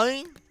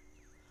sign?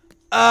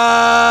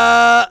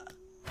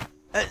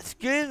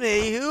 Excuse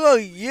me, who are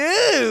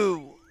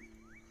you?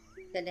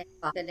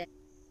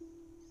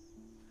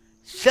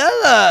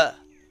 Sheila!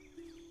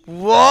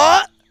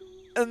 What?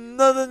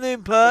 Another new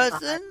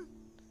person?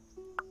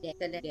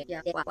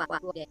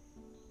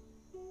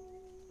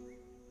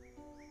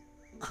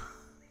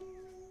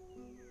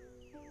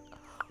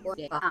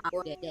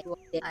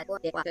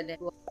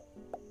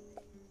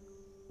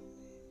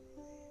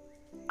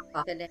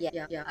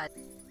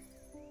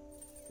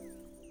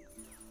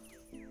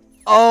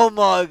 Oh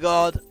my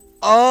god.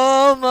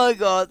 Oh my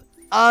god.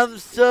 I'm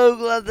so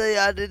glad they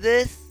added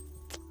this.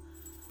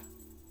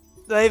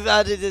 They've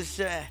added a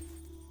chef.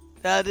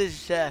 They added a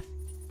chef.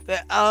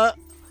 They're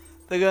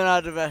going to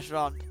add a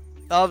restaurant.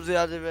 Obviously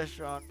add a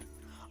restaurant.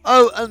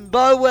 Oh, and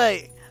by the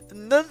way,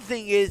 another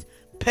thing is,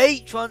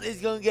 Patreon is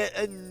going to get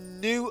a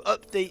new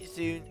update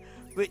soon,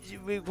 which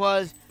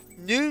requires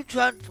new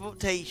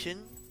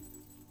transportation,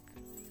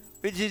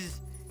 which is,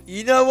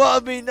 you know what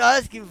I've been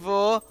asking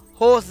for,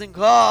 horse and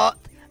cart,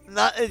 and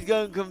that is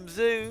going to come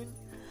soon.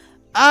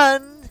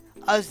 And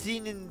I've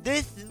seen in the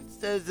distance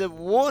there's a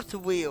water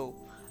wheel,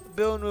 a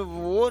building with a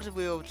water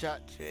wheel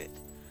attached to it.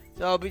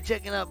 So I'll be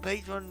checking out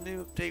Patreon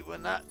new update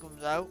when that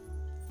comes out.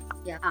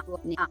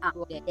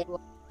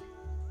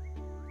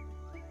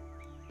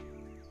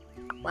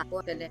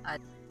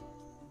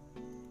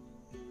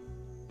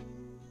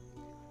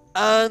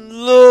 And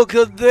look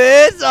at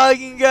this, I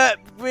can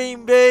get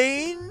green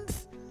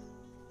beans.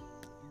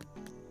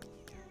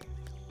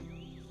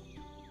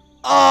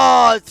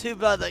 Oh, too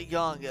bad that you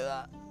can't get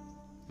that.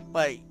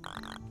 Wait.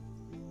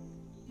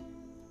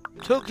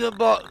 Took the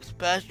box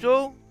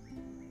special.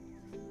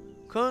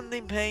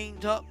 Currently paying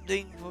top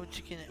ding for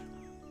chicken.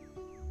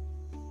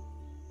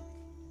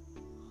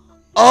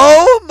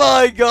 Oh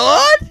my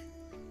god!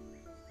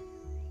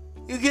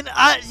 You can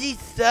actually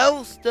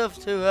sell stuff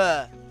to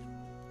her.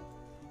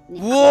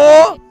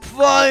 What?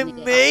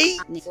 Prime meat?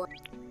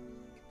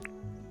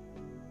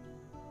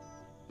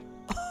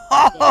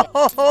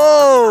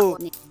 Oh!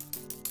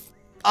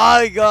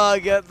 I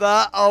gotta get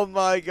that. Oh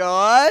my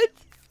god.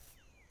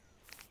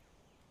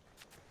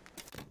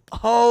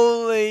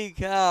 Holy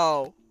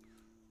cow.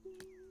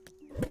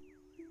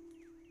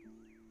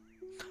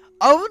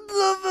 I would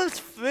love a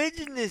fridge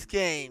in this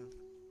game.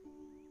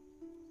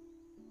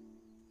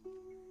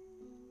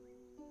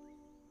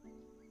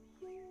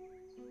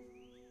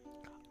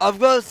 I've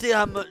got to see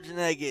how much an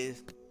egg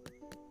is.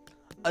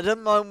 I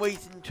don't mind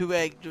wasting 2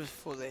 eggs just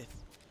for this.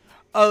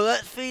 Oh,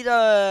 let's feed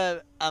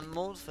our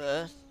animals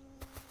first.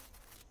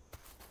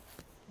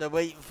 They're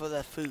waiting for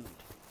their food.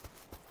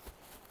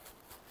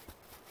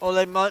 Or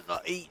they might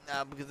not eat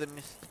now because they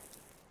missed.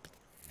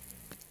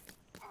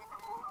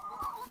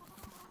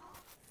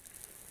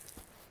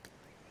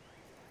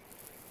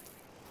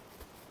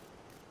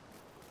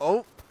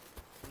 Oh,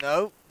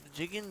 no, the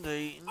chicken's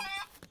eating.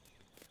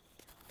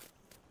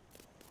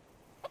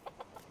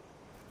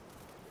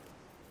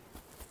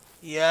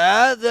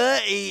 Yeah,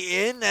 they're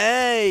eating,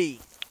 hey.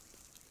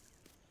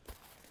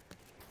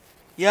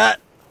 Yeah,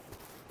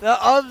 they're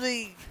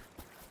obviously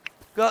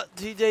got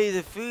 2 days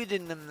of food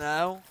in them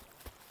now.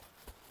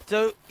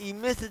 So, you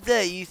miss a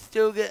day, you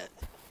still get...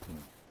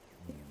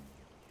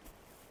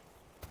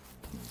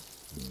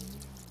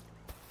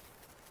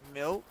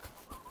 milk.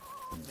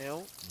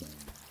 Milk.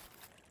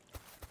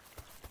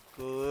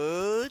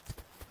 Good.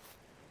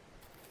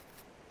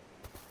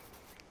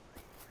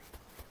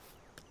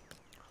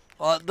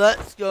 Right,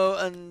 let's go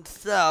and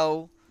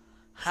sell.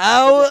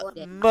 How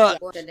much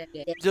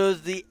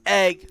does the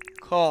egg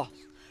cost?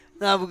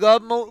 Now, we've got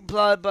to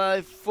multiply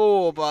by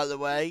 4, by the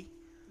way.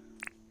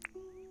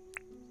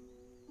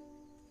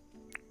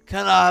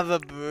 Can I have a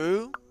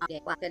brew?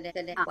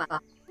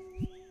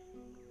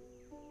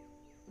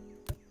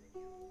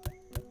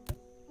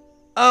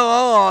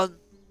 Oh, hold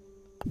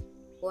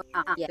on.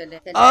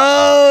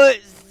 Oh,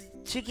 it's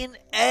chicken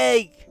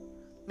egg.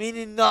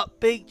 Meaning not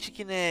big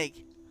chicken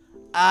egg.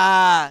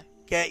 Ah,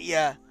 get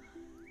ya.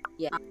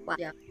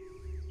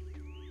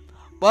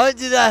 Why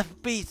did that have to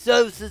be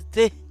so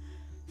specific?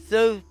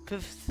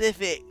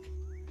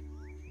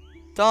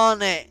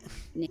 Darn it.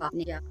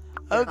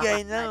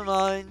 Okay, never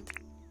mind.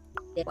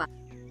 Can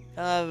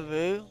I have a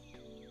brew?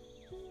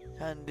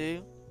 Can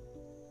do.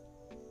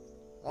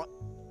 What?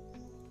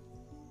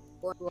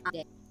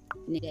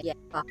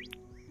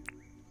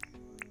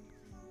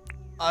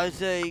 I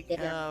say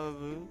can I have a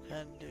brew?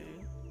 Can do.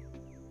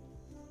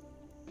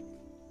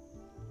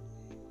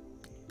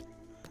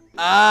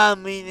 Ah,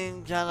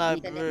 meaning can I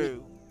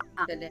brew?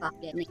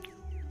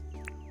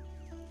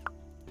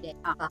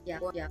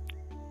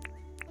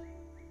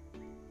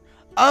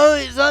 Oh,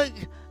 it's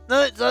like,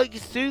 no, it's like a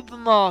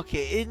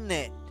supermarket, isn't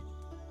it?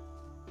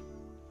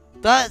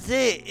 That's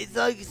it, it's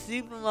like a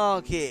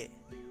supermarket.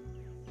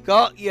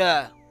 Got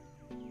ya.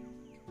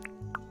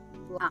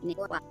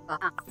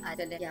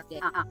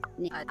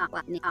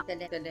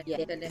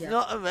 It's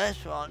not a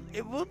restaurant.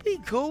 It would be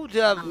cool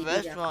to have a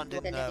restaurant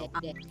in though.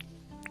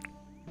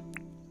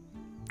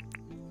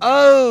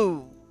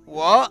 Oh,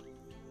 what?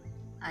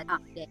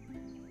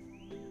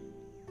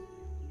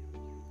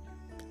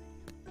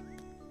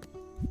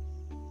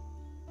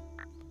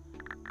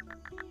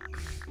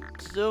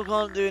 Still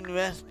can't do any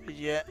recipes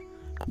yet.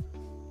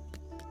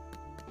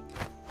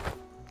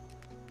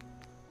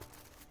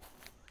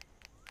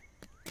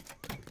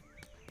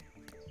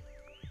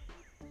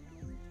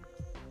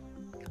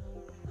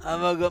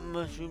 Have I got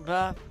mushroom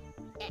path?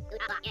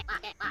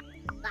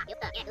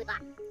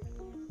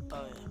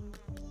 Oh yeah.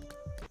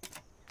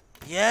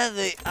 Yeah,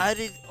 they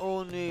added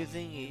all new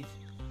thingies.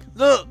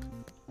 Look!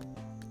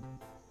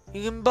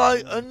 You can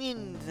buy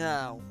onions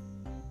now.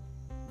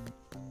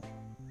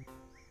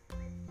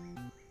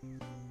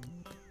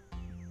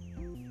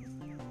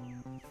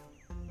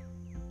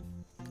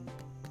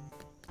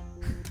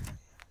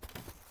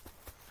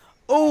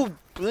 Oh,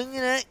 bringing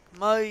it!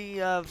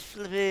 My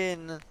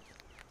flipping...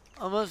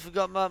 I almost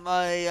forgot about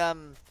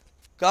my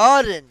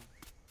garden.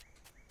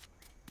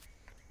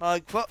 My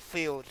crop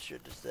field,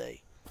 should I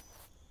say.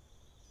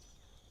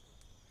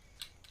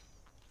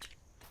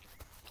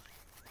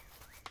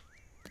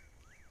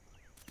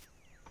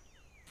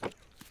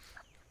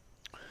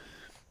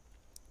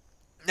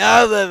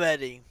 Now we're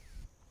ready.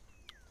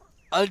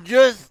 I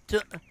just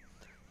took...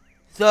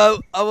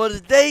 So, I was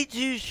a day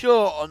too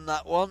short on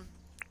that one.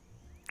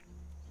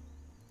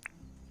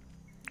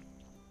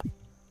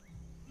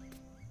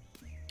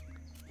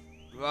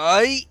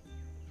 Right?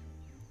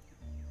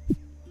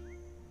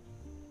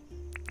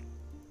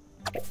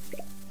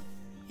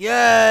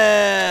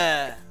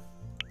 Yeah!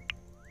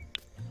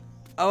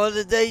 I was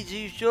a day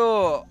too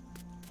short.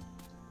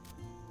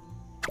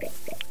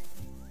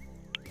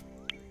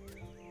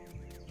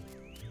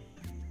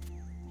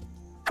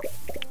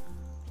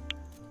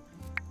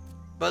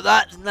 But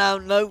that's now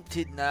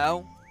noted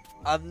now.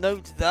 I've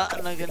noted that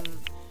and I can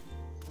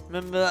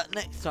remember that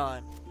next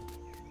time.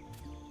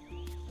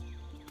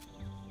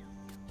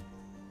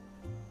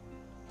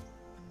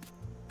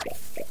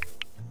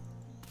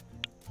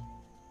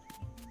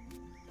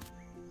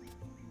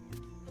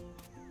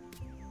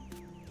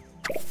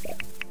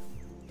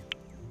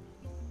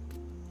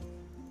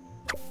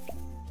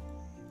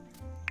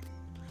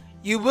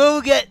 You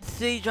will get to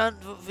see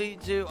Transport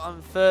Feed 2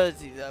 on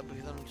Thursday though,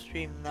 because I'm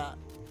streaming that.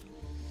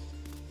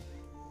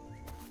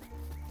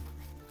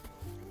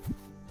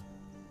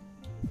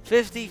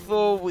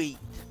 $54 wheat.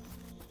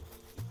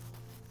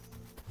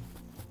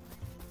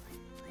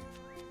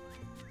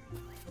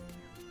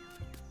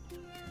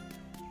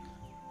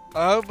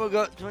 I hope I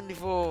got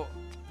 24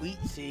 wheat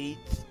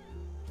seeds.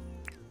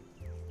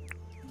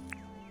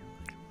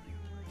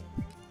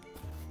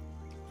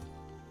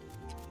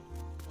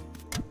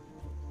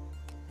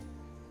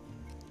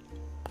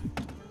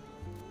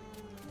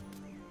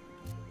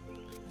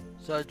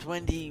 So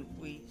 20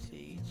 wheat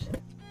seeds.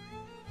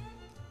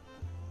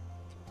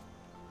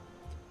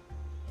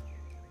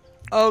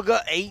 Oh, I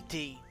got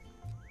 80.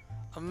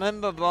 I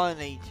remember buying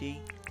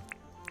 80.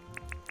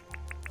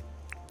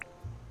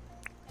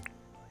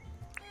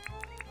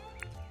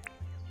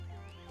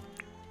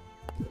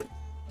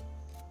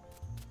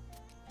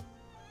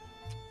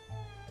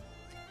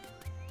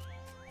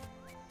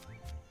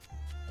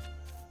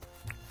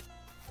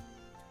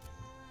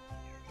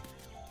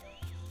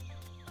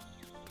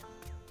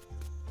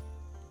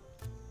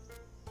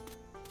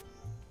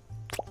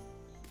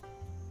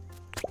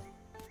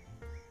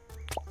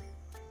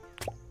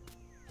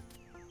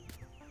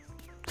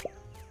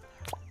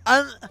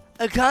 And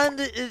a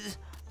kinda is,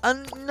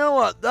 and you know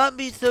what, that'd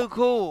be so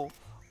cool.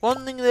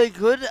 One thing they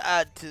could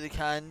add to the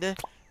kinda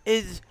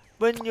is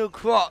when your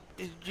crop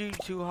is due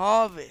to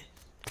harvest.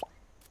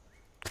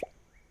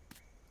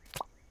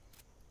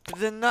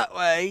 Because in that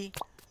way,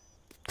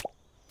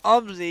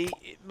 obviously,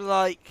 it'd be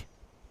like,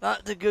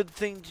 That's a good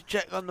thing to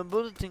check on the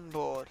bulletin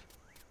board.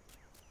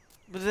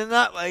 But in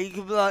that way, you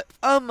could be like,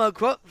 oh, my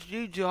crop's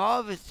due to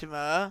harvest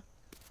tomorrow.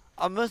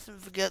 I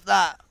mustn't forget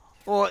that.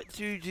 Or it's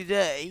due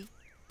today.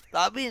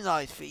 That'd be a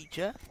nice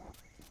feature.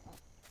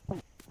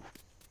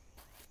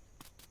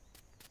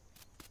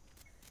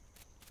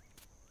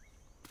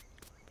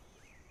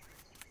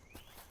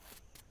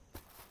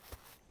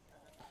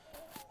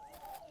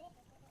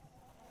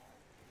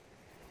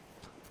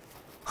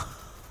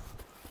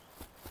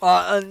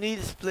 I need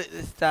to split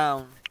this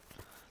down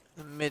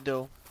the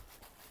middle.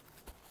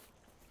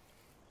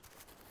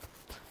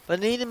 But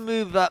I need to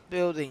move that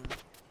building.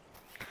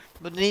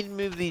 But I need to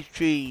move these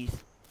trees.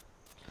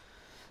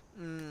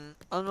 I'm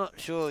not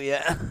sure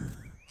yet.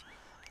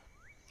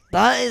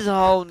 That is a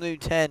whole new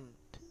tent.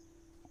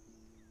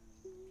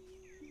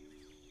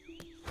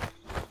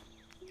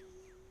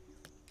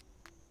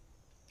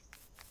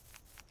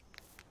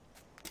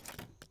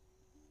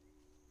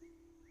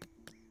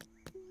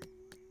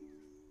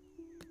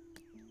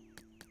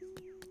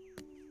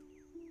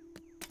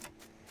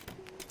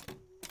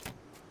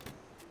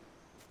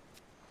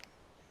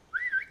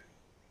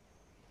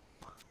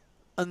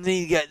 I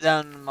need to get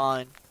down the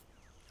mine.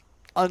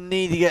 I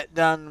need to get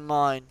down the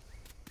mine.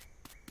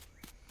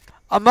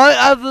 I might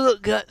have a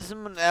look at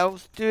someone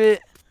else do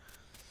it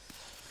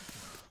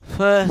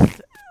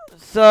first.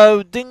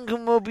 So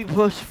Dinkum will be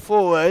pushed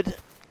forward.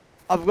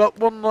 I've got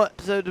one more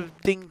episode of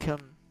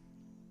Dinkum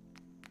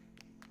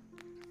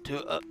to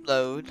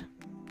upload.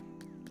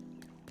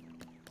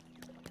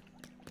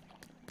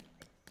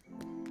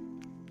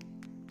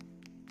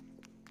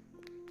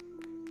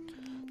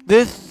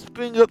 This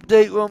spring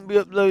update won't be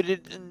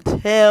uploaded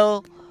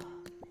until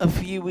a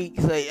few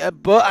weeks later,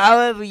 but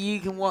however you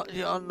can watch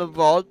it on the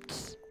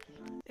VODs.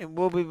 It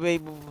will be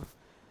available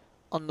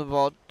on the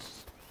VODs.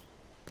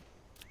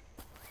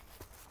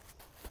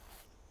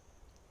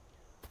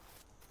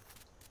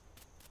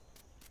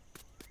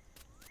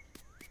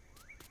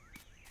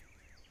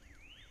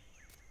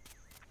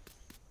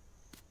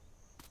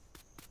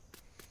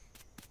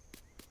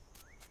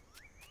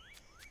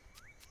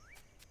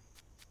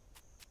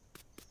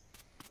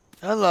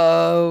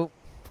 Hello.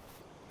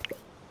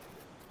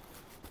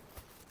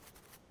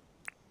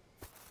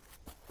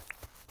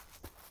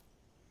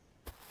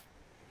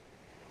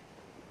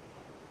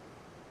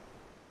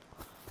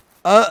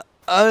 I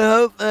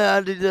hope they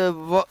added a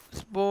rock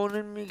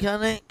spawning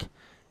mechanic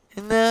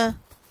in there.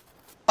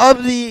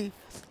 Obviously,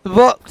 the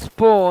rock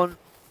spawn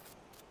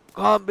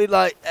can't be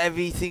like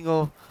every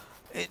single.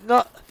 It's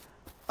not.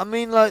 I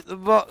mean, like the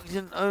rocks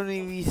can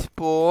only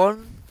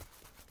respawn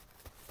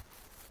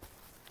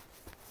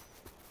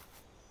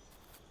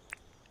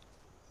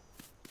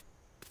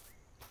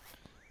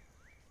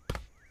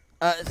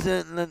at a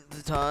certain length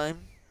of time.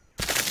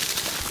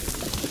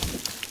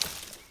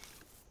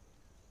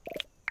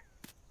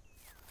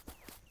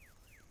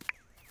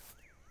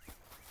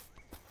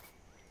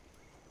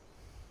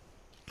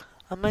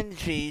 How many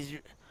trees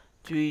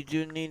do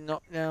you need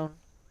knocked down?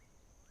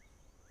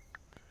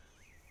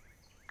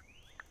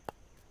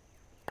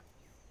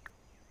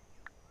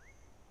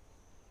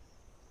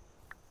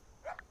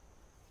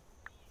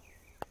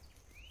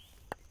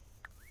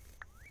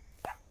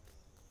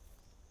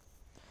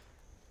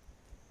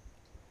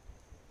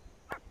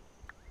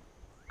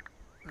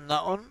 And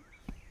that one?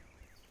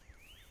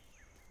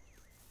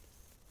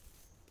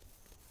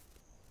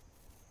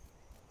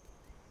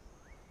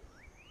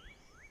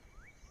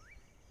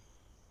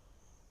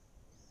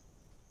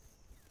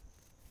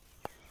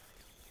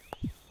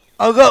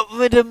 I got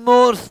rid of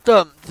more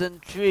stumps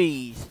and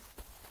trees.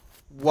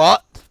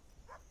 What?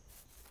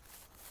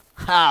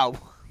 How?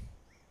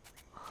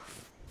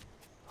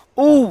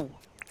 Ooh!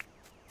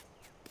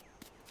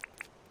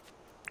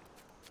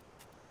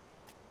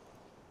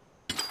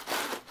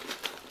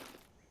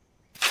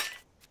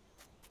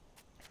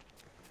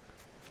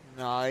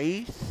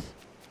 Nice.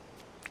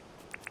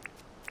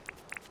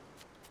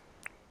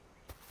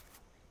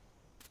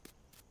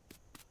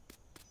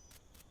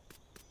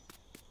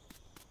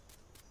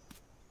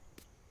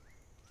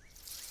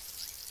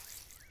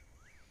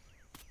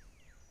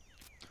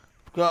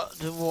 Got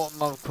to water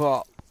my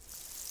crop.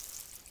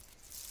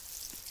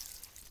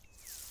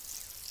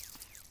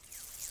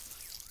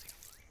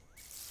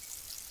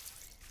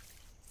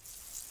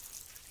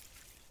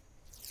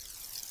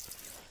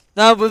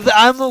 Now with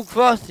Animal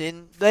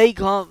Crossing, they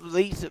can't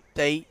release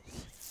updates.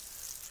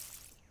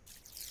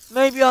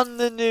 Maybe on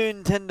the new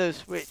Nintendo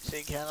Switch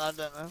they can, I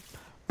don't know.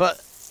 But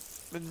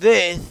with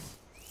this,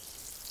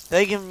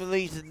 they can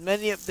release as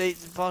many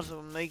updates as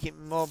possible and make it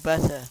more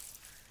better.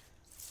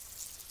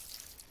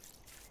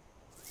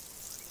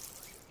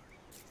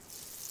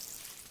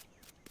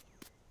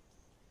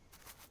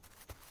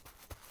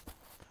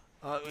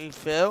 Alright,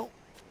 refill.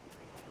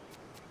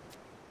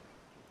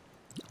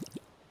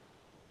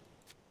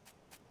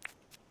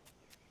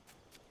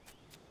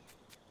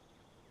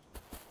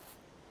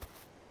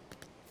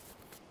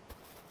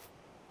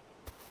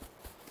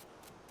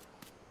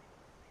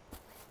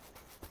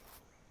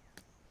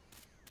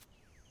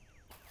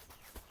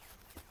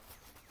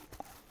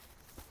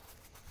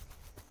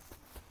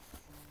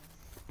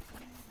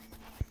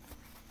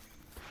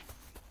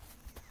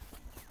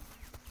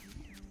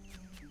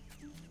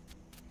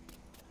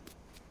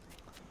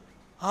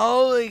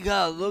 Holy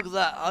cow, look at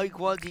that high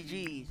quality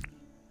cheese.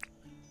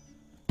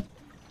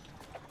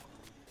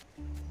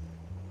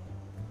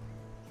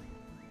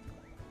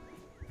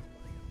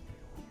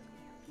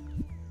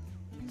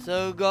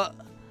 So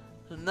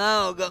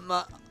now I've got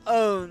my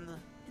own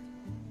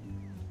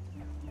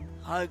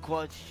high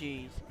quality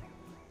cheese.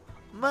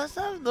 Must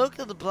have a look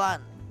at the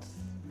plants.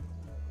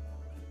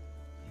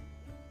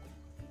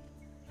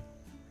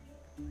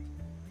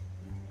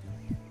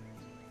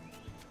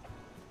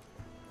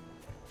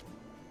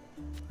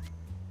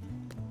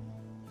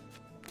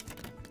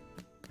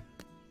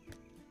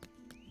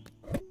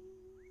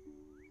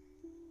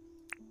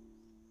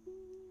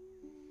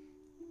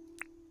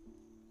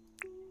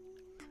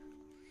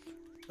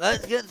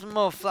 Let's get some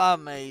more flour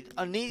made.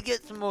 I need to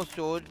get some more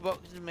storage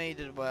boxes made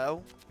as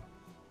well.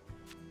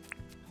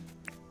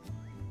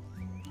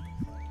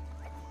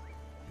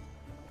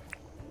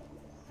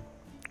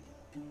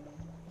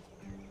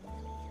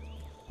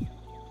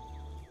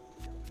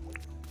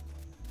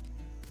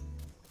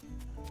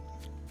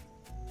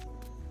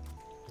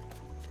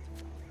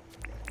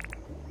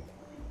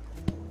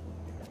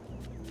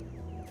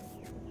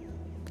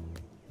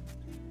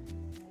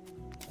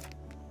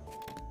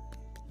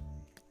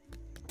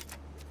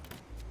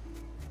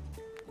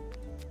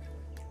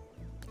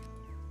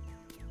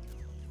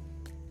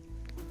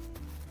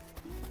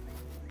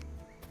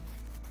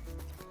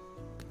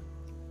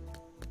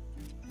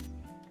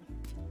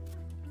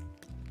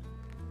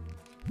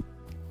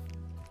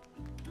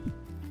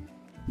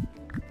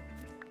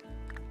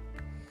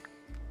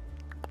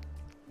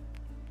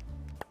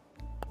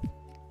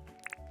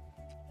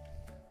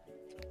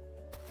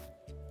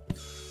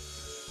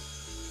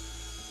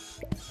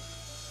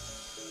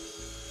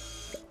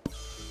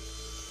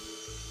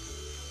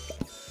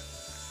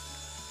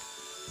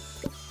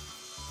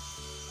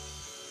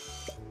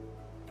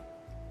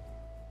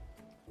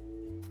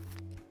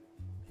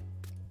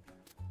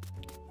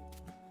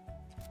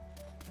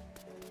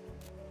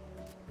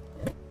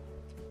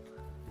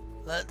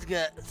 Let's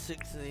get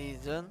 6 of these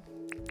done.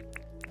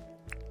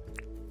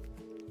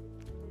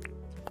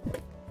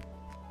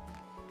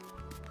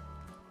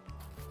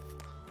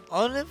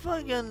 I wonder if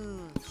I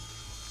can...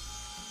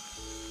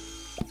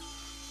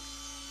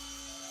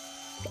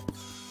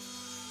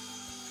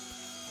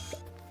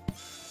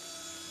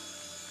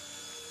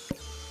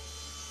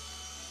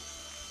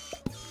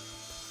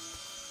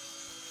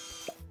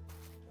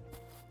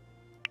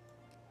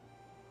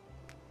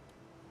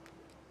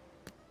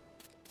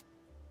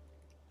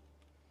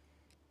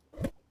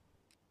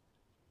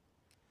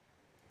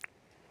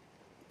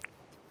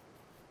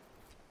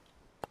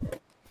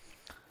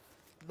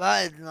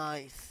 That is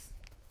nice.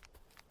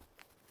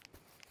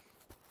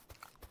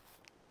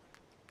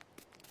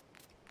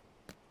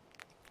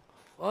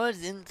 What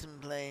is Instant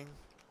playing?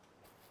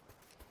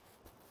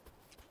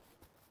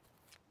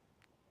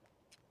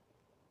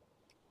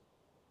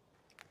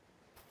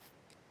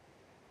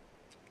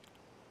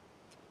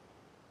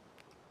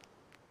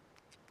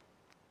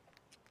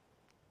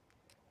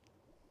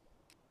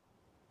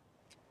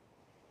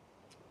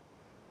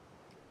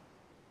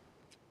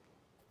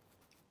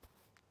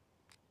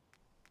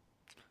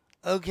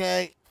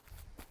 Okay.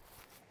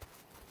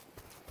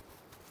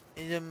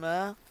 Is it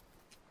there?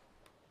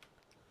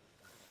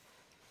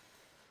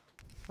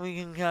 We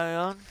can carry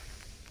on.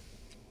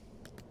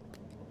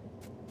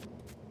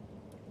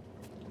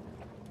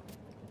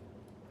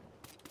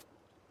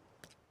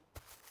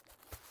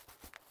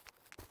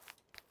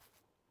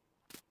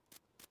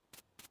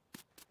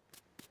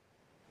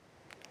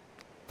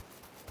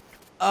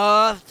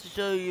 I'll have to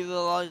show you the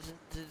licenses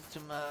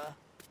tomorrow.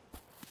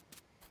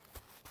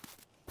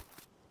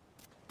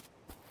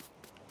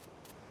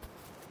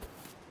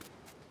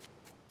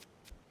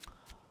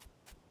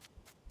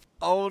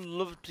 I would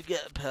love to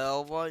get a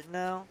pearl right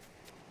now.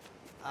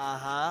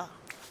 Uh-huh.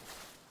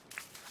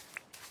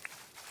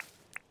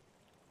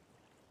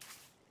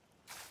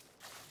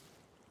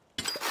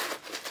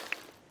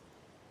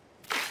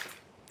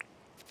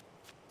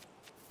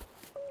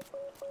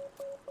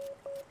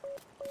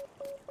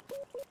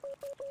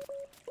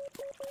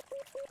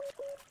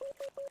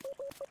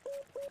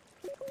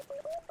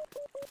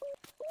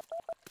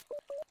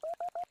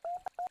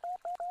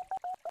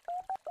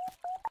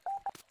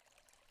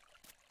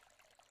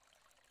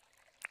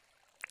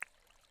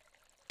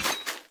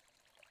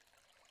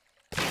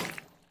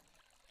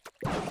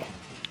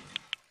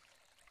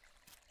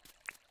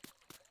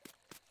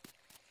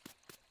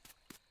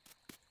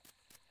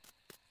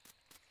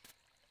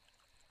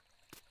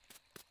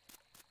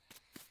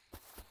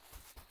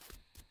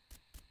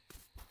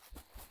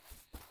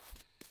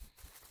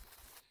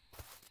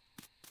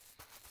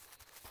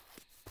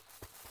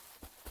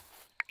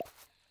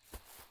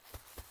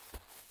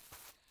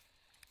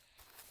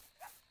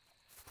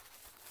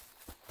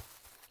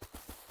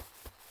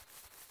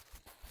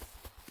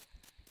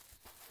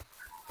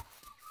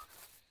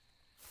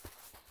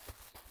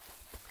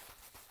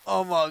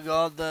 Oh my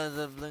god, there's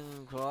a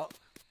blinking clock.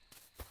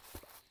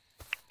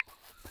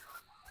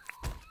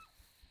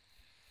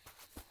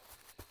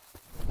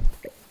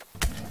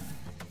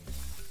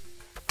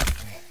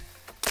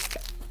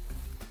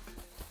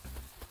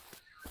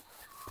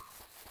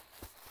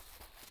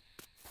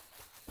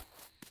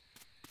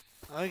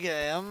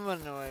 Okay, I'm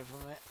running away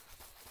from it.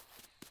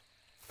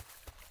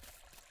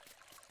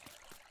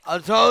 I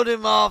told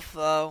him off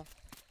though.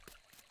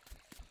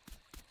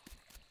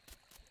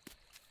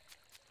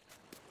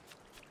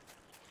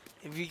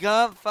 If you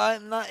can't fight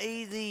him that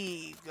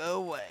easy, go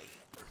away.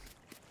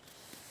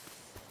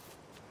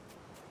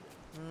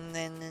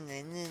 Nah, nah,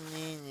 nah, nah,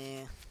 nah,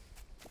 nah.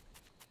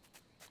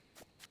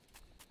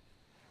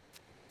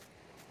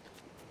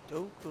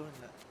 Don't go in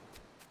that.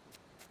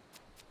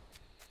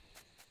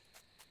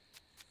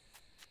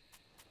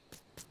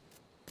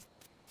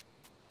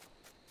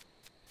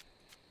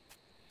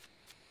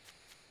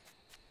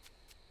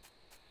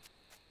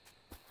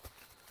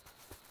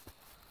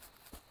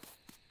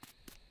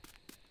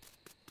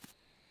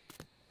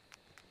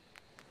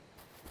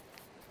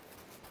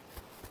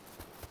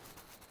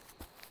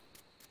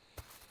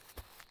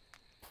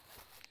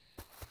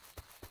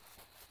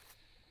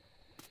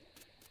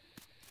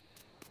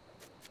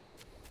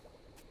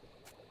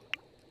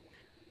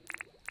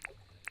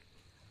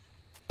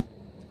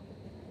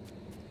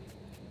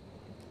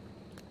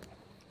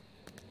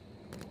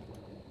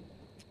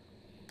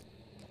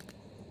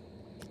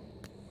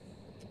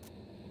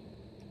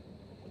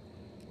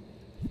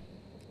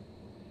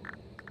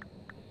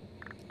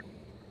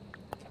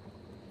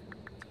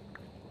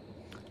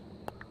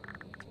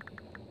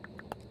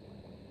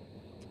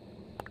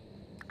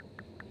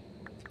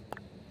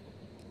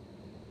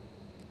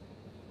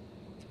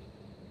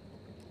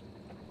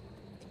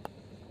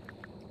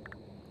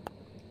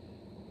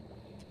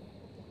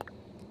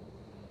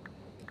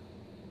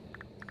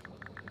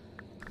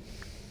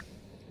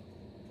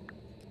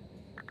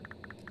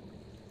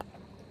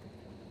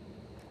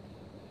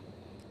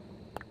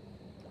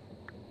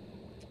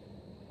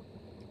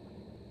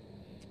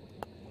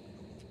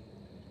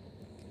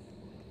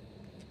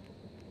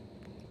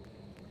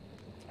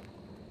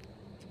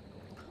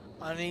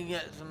 I need to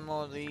get some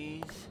more of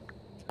these.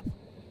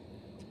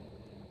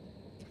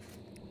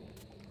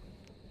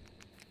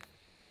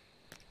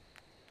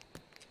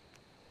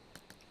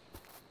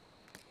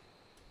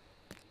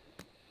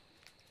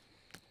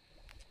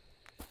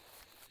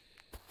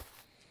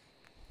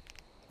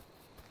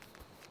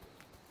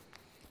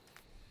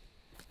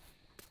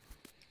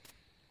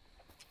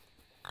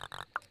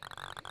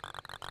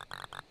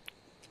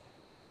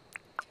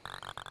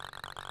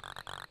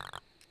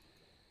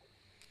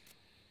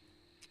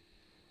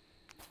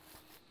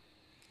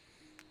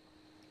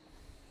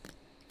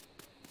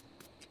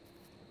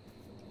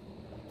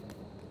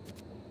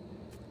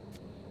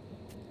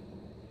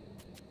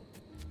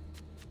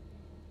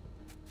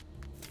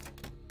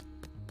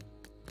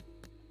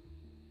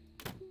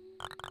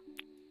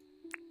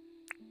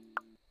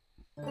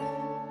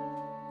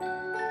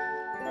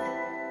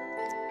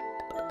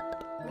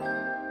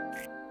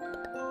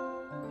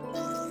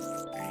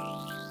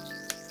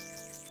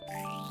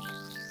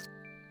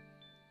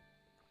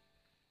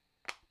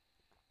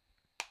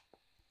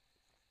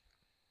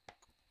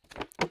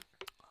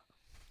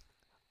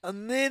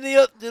 I'm nearly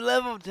up to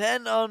level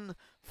 10 on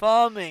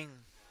farming.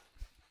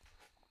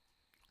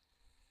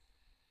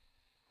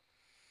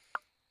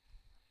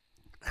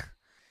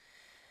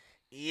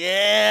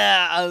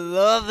 Yeah, I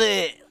love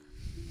it.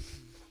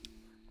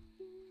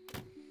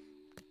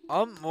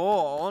 I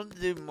want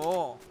to do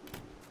more.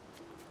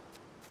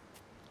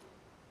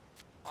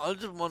 I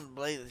just want to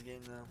play this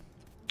game now.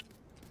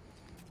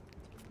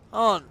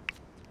 On.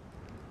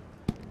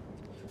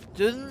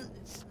 Doesn't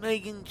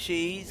making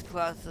cheese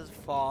class as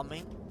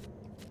farming?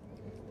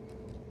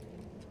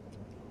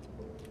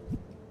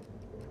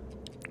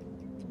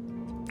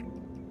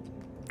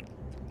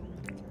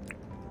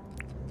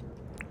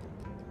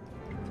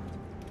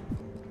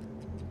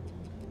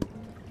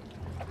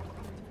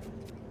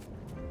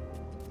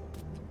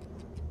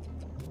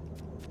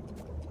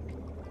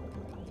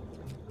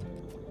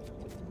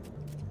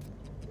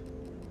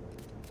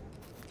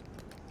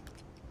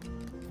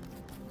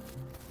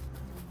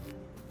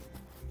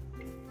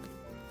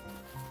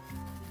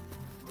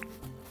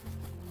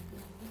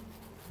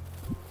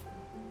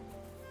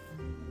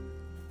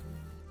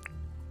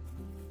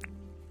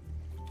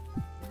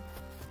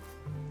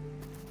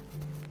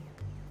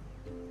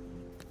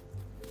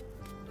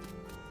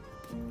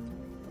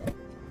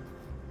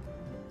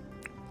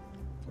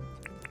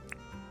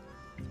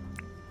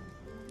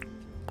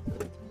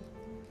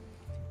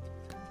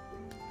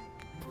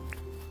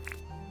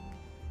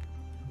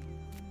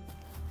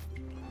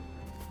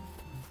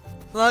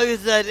 Like I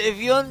said, if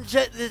you want to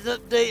check this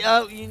update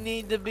out, you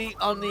need to be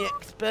on the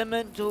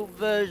experimental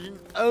version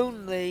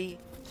only,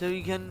 so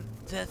you can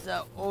test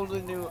out all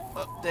the new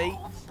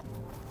updates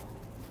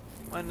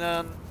when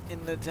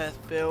in the test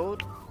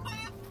build.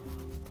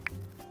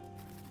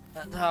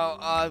 That's how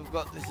I've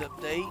got this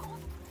update.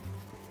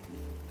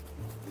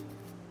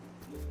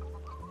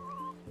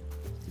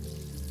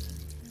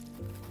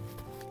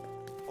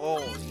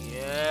 Oh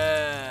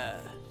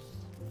yeah,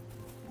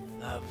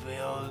 that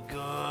feels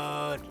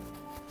good.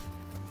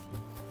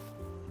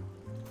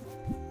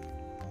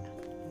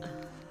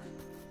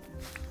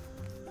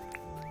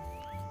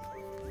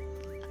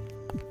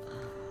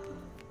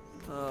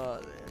 Oh,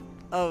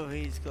 man. Oh,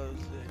 he's closed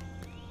it.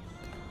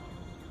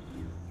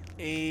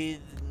 He's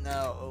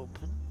now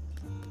open.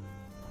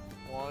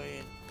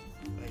 Why?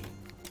 Wait.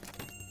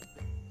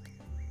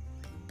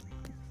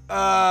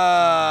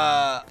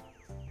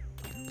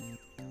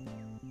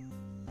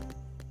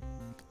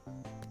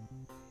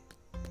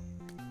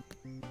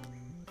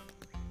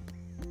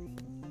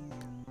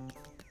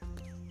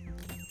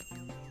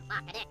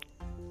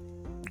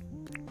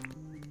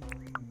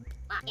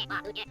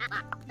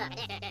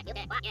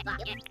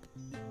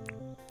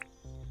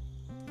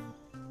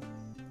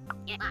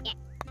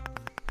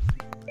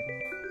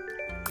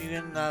 You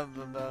can have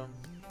a bone.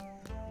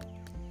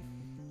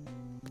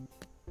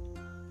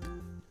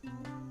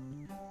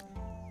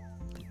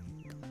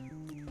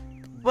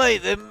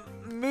 Wait, they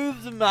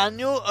moved the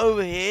manual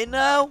over here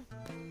now?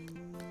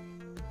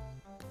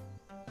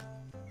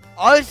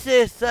 I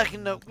see a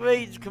second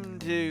upgrade's coming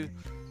to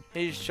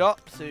his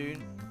shop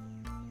soon.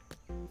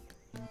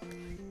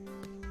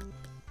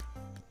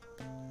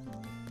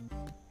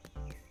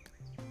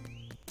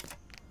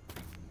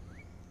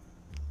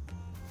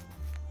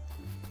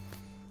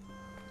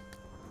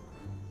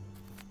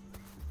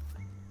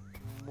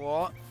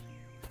 What?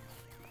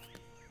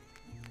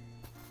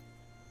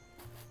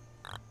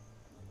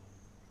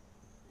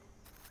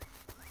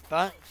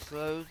 Back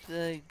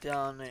slowly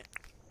down it.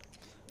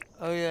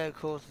 Oh yeah, of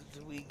course it's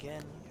the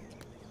weekend.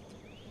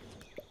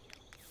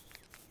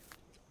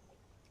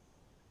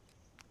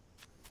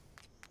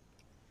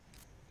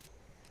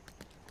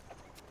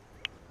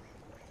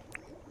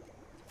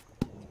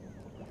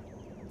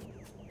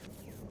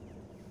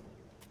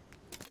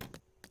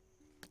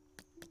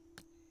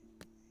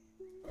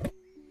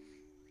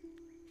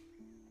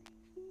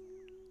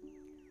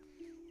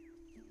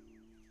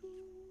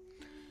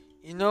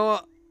 You know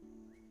what?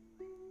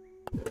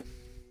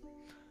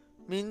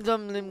 Means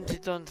I'm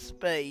limited on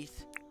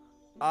space.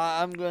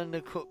 I'm going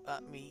to cook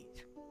that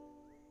meat.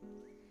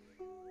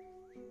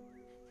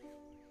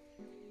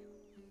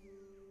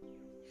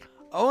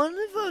 I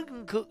wonder if I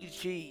can cook the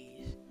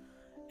cheese.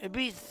 It'd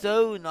be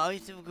so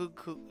nice if I could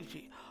cook the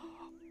cheese.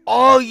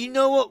 Oh, you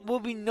know what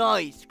would be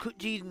nice? Cooked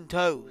cheese and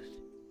toast.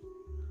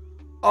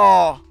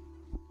 Oh,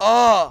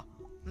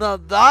 now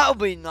that'll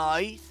be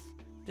nice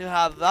to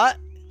have that.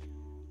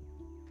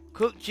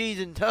 Cooked cheese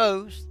and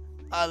toast.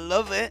 I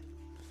love it.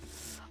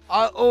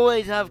 I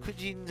always have cooked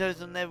cheese and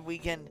toast on every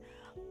weekend.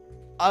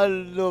 I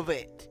love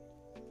it.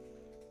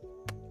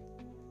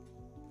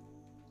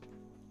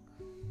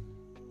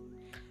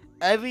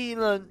 Every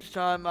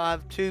lunchtime I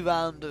have 2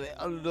 rounds of it.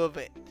 I love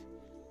it.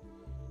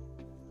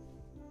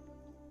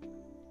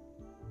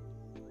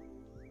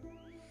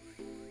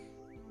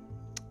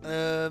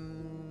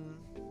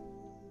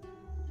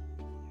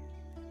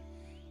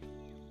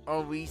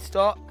 I'll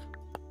restock.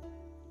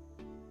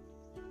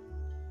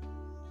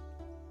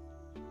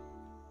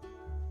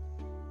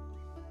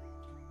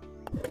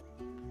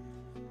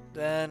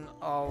 Then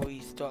I'll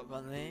restock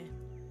on there.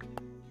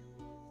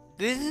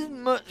 This is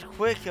much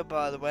quicker,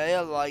 by the way.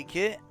 I like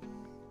it.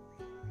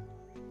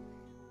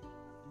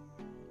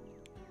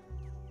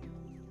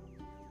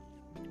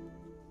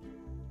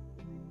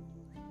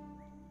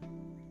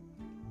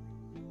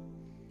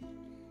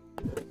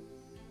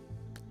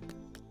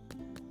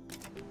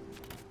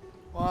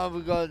 What have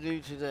we got to do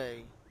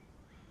today?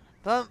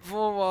 Plant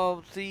 4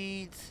 wild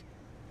seeds,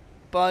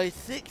 buy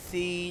 6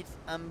 seeds,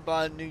 and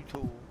buy a new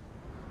tool.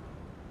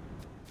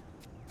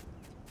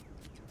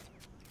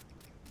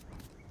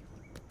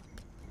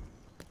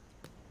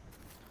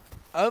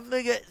 I hope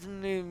they get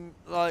some new,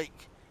 like,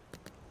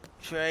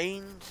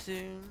 trains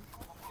soon.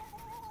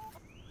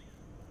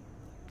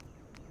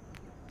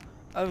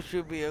 I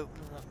should be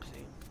opening up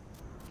soon.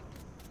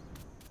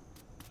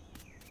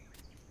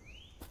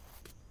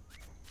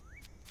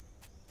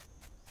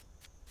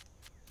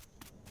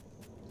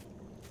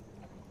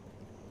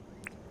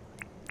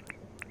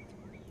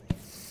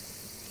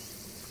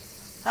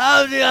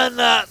 How did I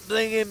not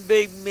blingin'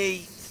 big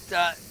meat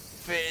start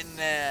fitting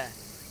there?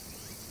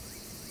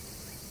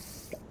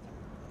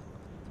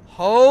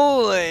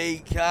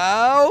 Holy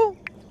cow!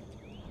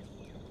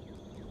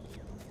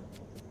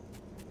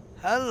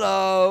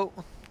 Hello.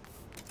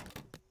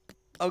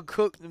 I'll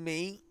cook the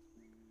meat.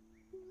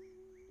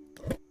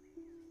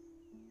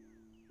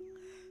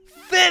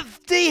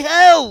 50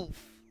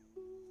 health!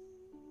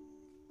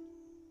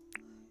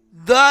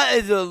 That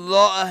is a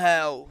lot of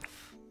health.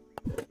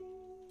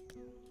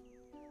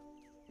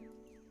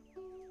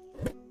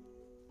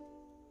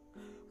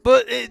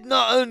 But it's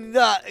not only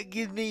that, it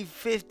gives me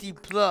 50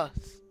 plus.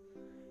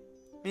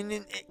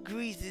 Meaning it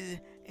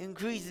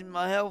increases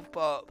my health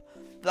bar.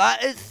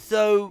 That is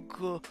so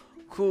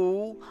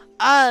cool.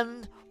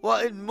 And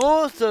what is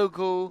more so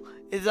cool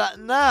is that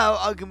now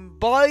I can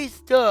buy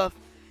stuff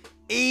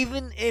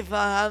even if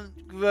I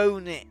haven't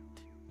grown it.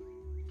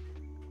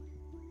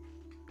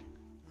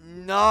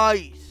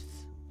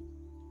 Nice.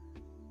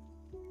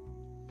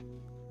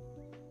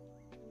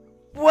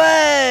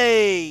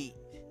 Wait.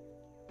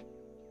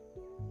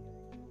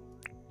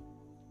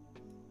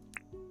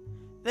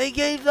 They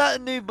gave that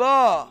a new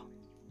bar.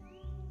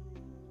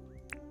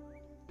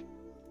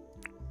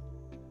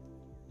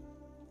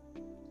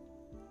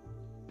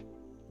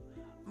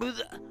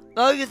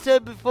 Like I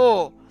said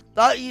before,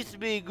 that used to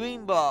be a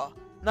green bar.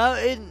 Now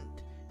it isn't.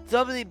 It's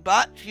obviously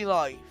battery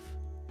life.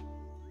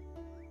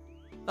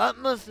 That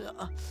must...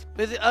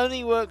 because it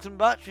only works on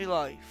battery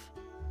life.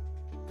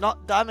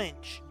 Not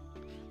damage.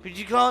 But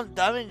you can't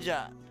damage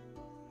that.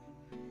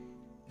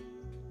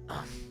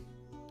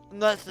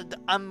 Unless the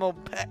animal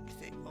pecks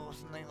it or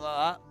something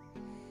like that.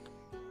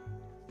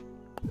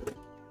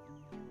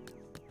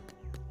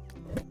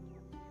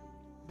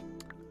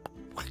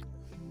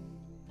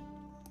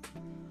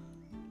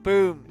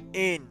 Boom,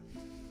 in.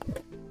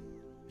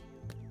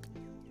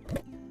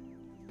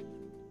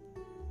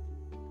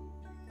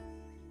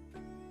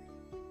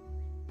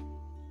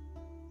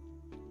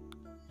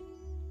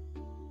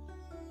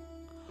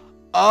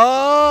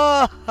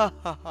 Oh, ha,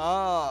 ha,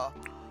 ha.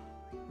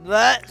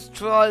 Let's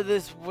try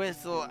this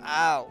whistle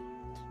out.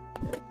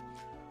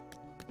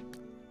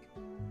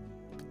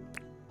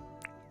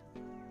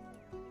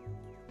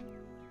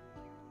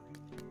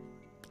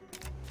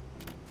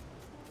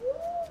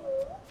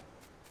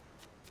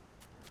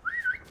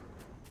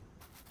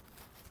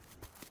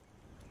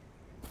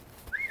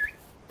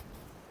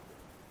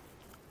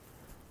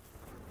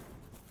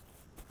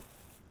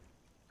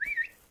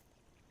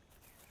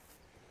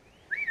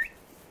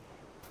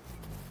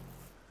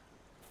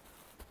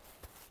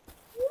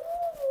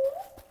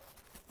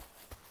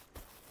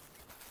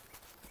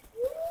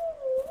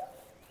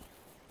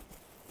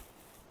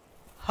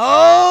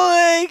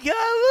 Holy cow,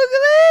 look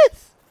at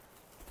this!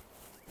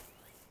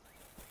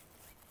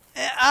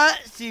 It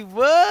actually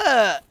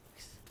works!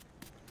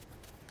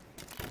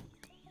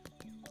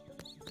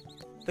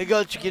 They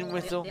got a chicken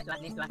whistle.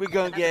 We're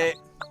gonna get it.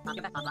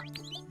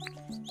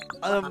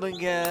 I don't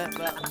think it,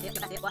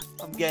 but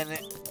I'm getting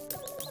it.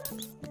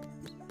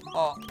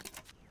 Oh,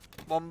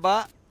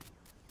 wombat.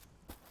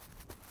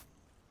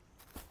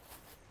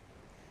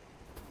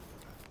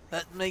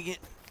 Let's make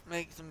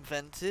some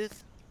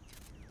fences.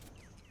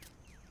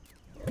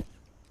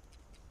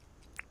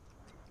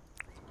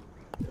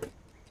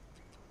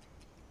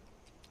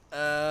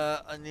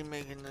 I need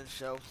making a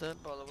shelter,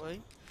 by the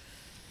way.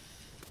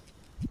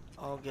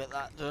 I'll get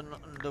that done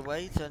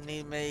underway. So I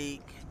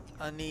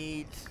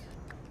need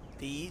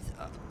these.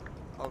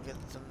 I'll get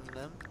some of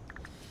them.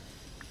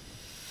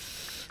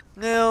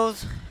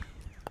 Nails.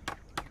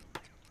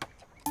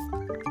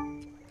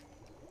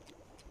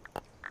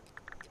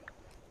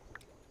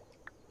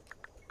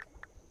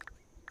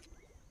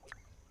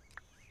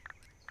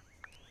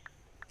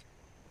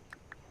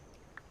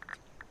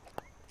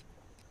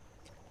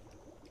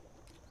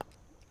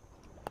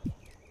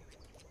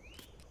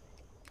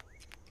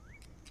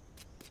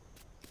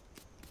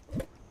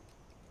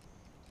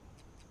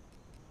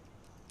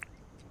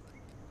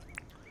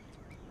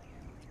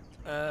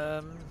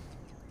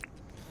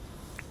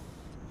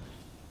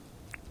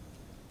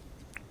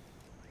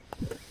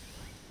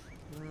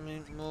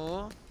 Need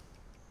more.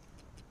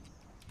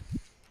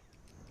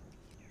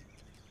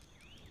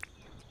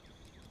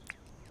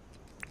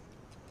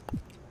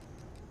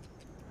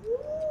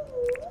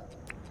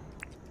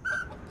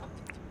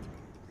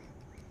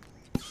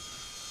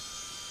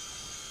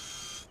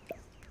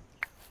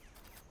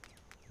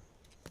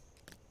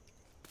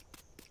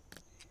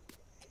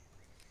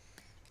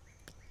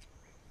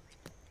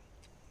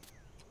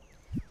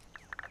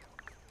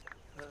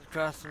 Let's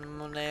craft some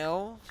more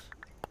nails.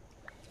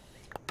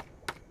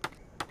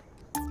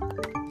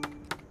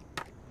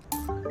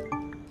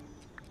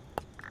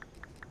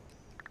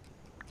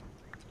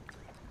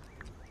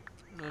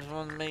 Just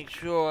want to make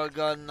sure I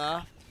got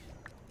enough.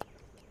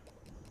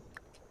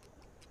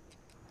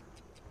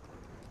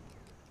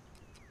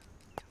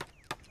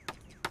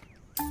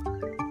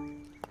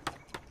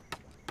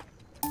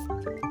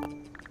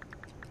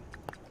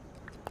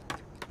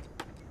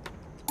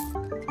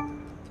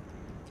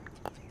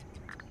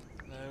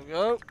 There we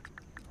go.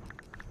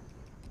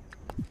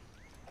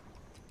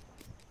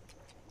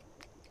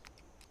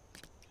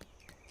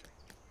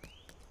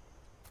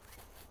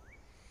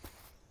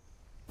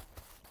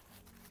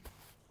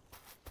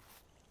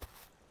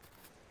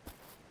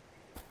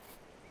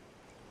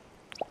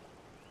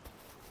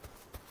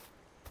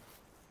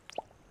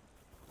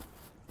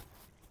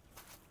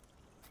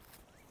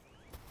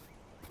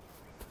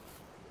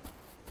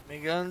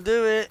 We're gonna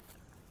do it.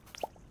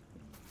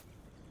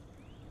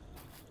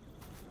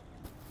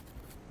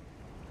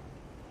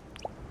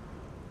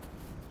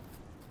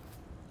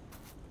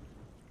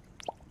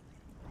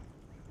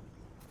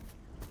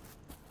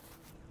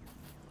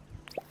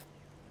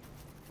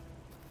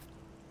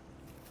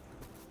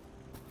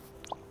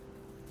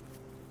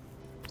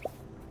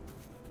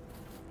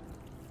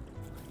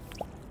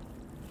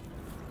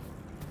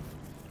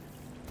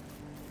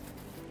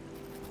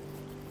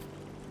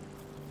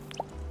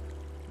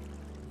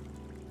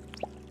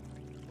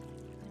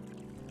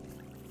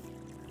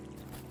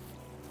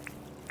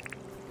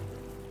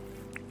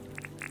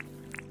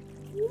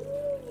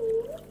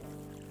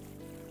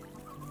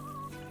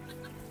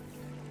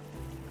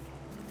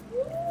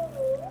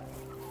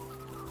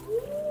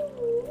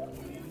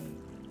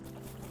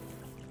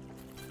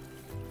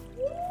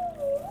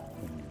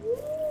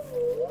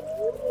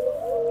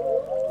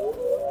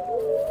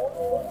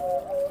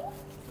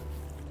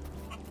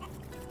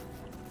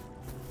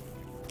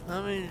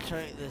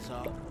 take this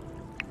off.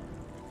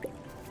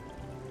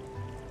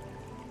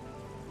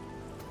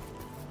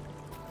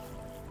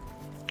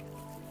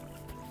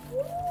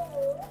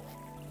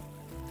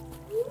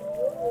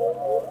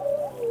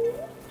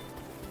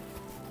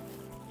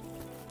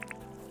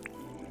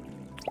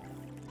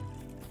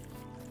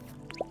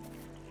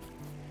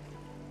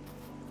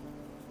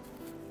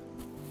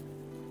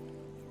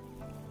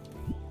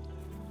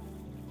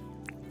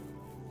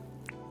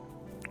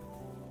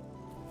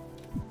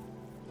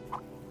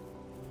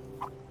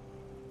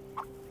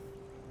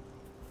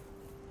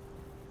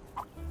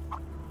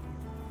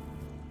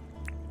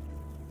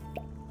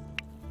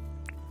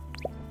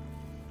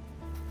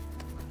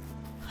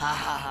 Ha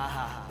ha ha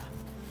ha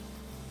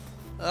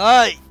ha.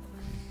 Alright.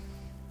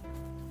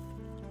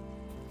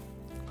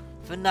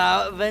 For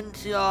now,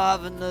 eventually I'll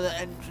have another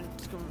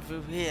entrance come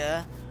through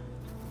here.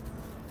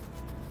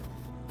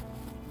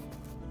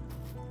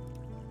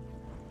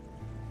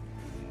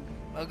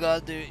 I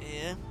gotta do it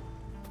here.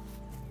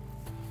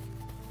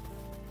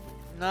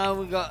 Now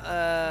we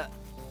got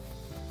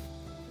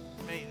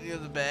make the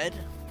other bed.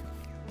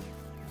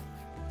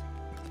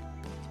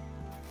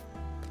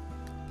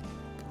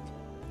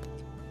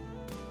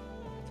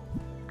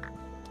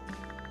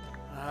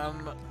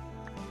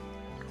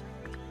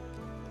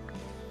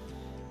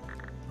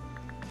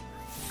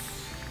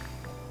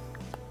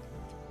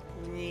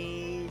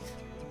 Need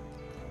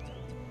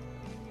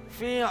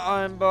 3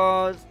 iron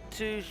bars,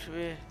 2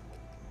 3.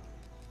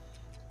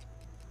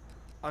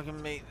 I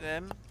can make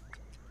them.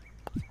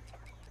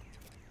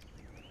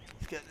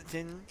 Let's get the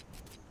tin.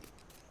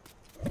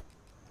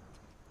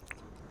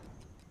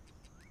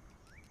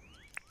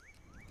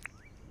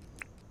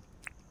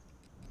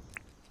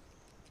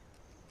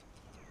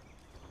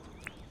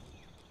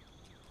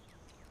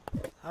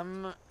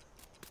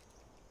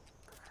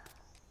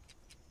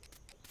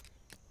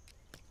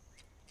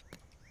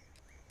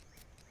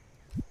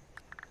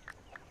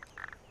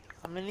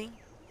 How many?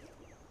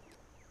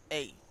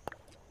 8.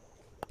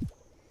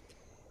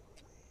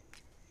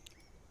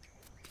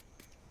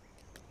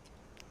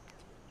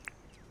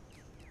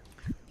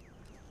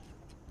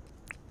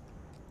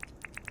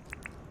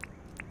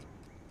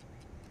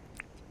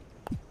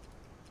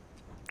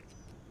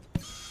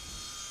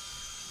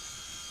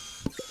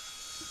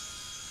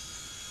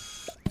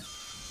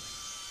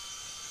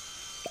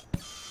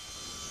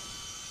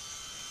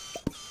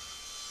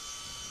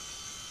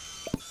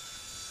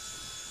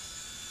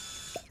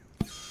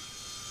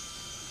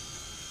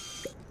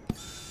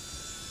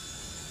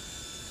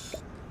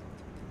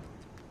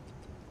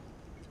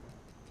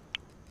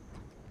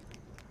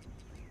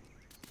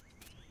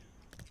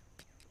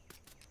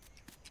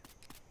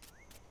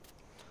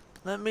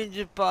 Let me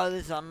just buy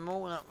this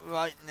ammo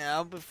right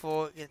now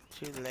before it gets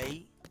too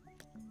late.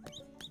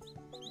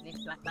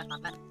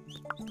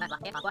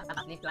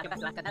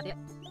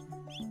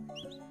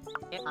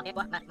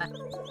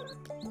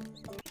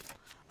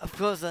 Of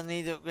course I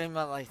need to upgrade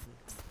my license.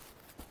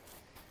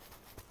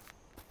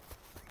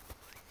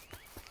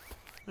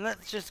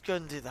 Let's just go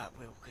and do that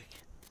real quick.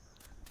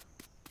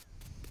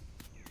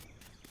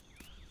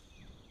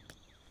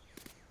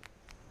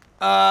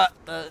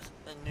 That's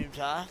a new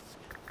task.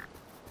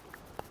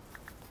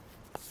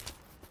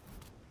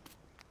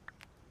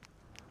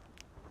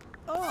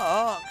 Oh,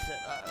 I'll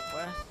accept that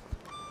request.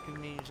 Give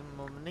me some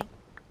more money.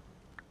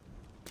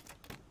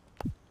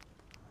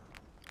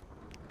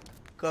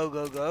 Go,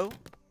 go, go.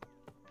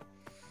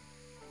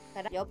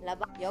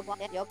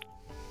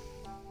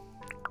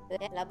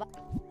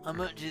 How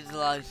much is the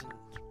license?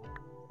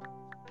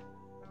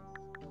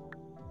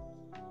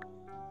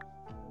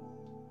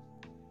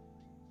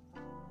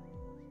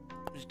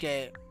 Just get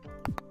it.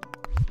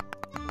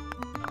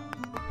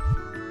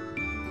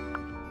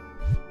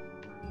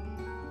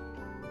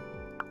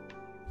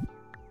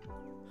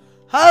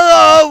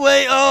 Hello,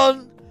 wait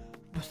on!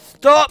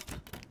 Stop!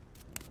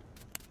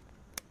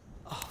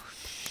 Oh,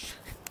 shit.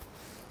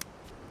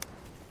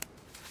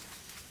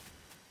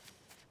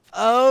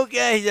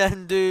 Okay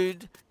then,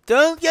 dude.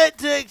 Don't get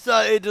too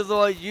excited,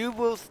 otherwise you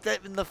will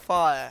step in the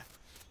fire.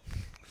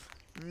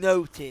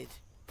 Noted.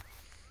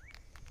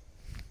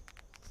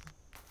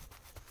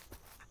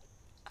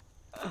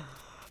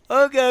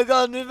 Okay, I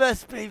got a new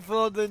recipe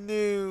for the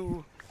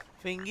new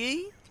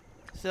thingy.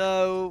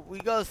 So, we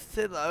got a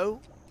silo.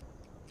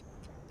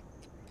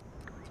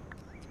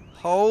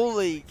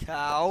 Holy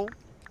cow.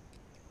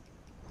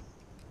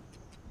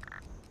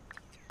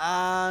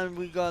 And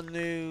we got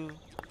new...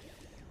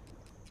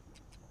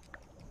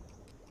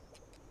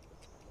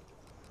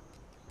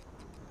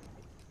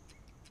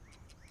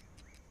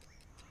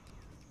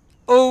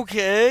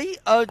 Okay,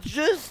 I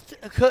just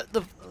cut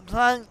the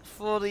planks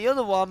for the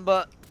other one,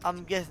 but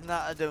I'm guessing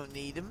that I don't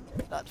need them.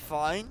 That's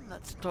fine,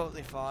 that's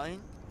totally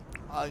fine.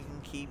 I can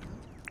keep them.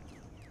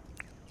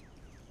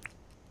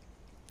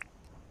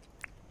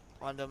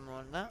 I don't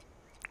want that.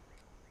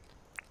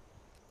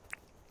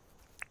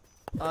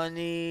 I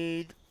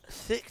need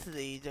 6 of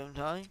these, don't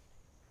I?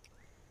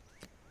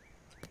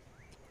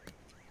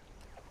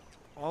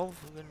 Oh,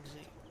 for goodness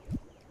sake.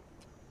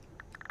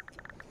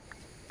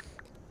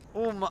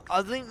 Oh,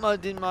 I think my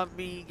din might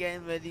be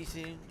getting ready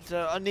soon.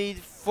 So I need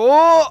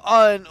 4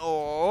 iron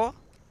ore,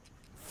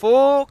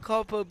 4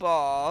 copper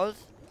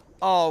bars.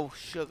 Oh,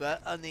 sugar.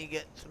 I need to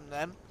get some of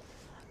them.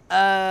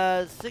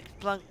 6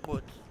 plank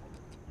wood.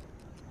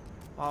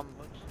 Wood.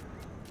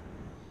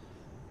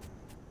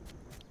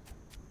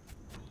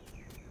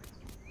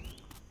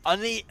 I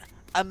need,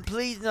 and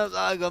please note that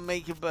I gotta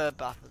make a bird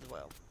bath as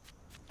well.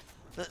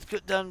 Let's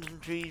cut down some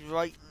trees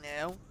right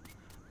now.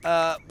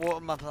 Water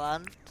my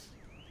plants.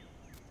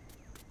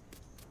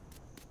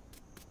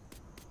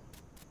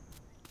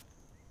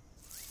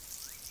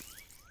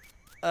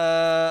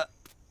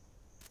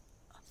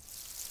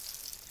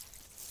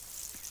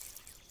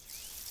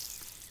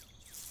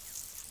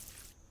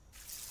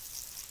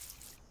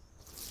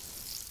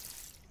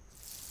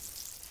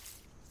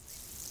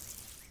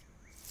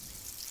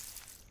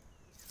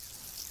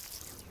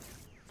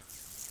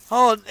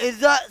 Hold on, is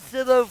that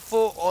still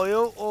for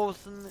oil or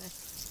something,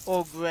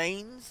 or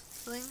grains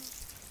thing?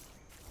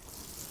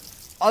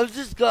 I've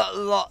just got a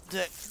lot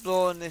to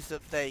explore in this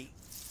update.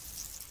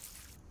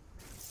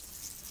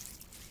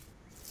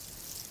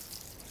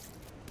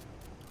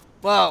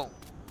 Well,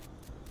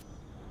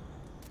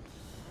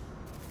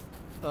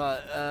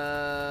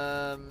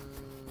 right,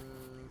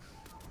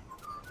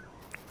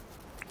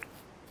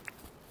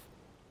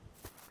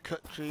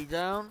 cut tree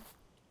down.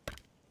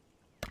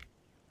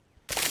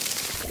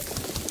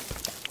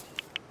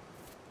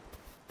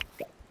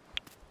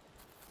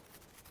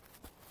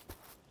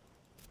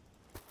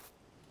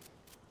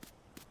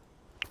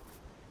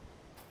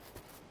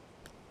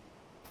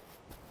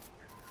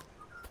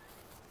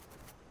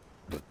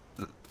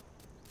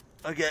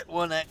 I get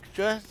 1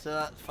 extra, so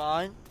that's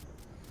fine.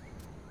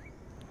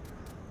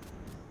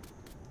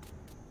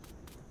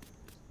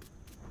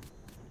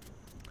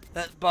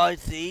 Let's buy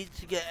seeds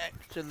to get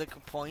extra liquor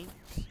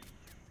points.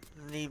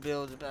 And he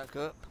builds it back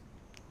up.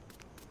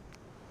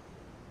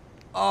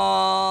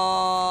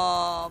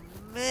 Oh,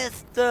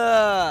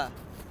 mister!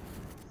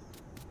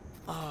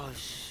 Oh,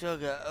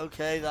 sugar.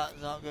 Okay,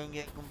 that's not going to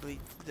get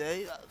complete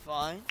today. That's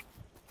fine.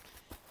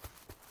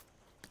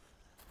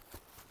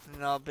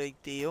 Not a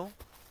big deal.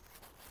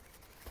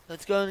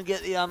 Let's go and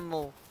get the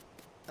animal.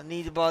 I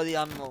need to buy the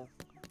animal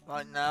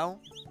right now.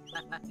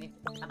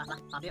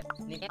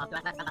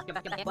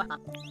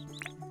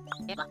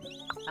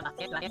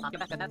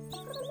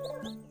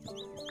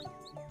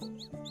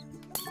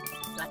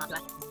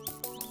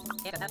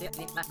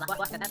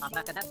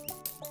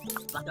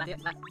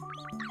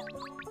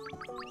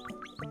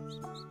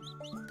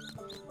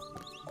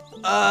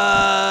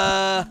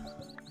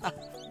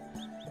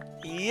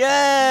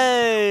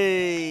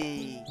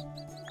 Yay!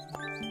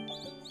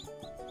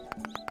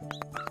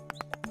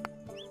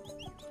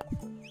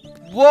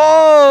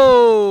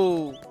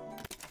 Whoa!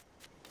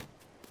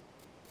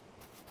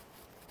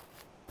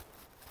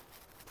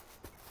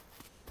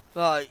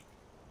 Right.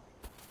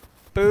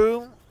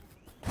 Boom.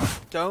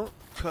 Don't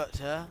cut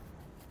her.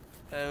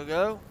 There we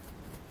go.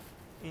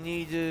 You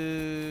need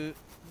to...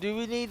 Do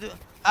we need...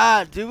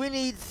 do we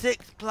need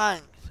 6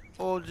 planks?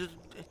 Or just...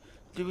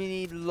 Do we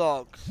need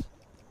logs?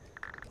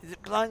 Is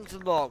it planks or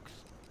logs?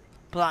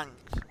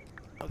 Planks.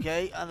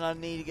 Okay, and I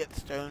need to get the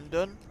stone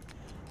done.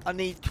 I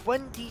need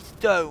 20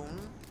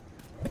 stone.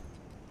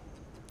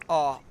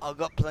 Oh, I've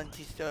got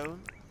plenty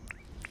stone.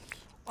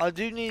 I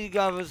do need to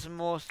gather some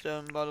more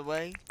stone, by the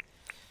way.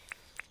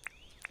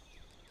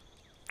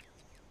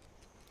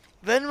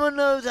 If anyone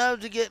knows how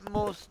to get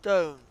more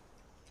stone,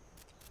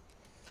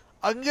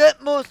 I can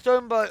get more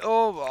stone by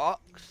ore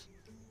rocks,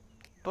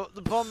 but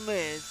the problem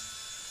is,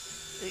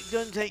 it's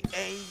going to take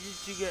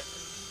ages to get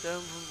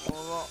stone from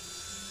ore rocks.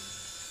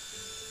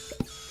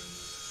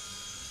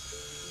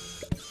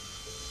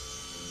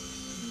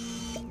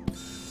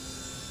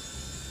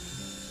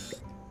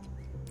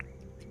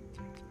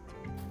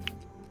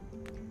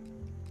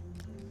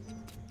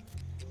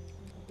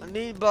 I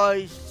need to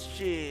buy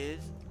shears.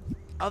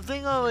 I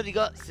think I already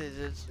got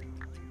scissors.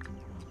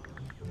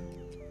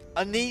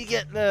 I need to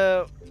get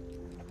the...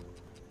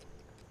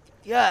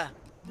 Yeah.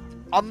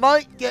 I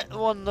might get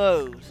one of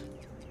those.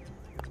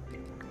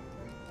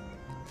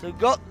 So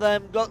got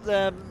them.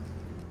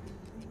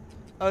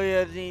 Oh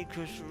yeah, I need to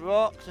crush the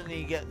rocks, I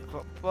need to get the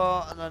crop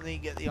bar, and I need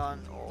to get the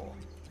iron ore.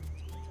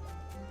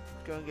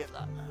 Go and get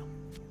that now.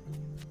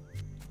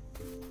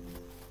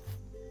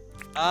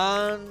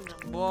 And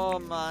what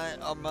am I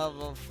might as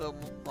well fill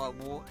my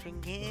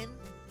watering can.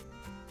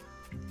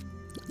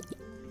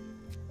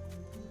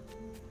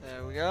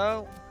 There we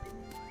go.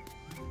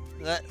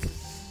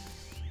 Let's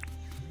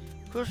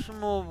crush some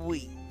more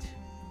wheat.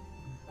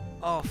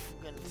 Oh,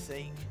 for goodness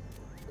sake.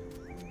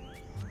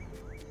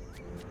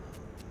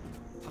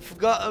 I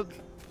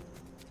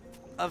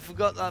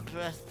forgot that I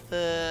pressed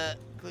the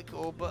click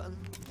all button.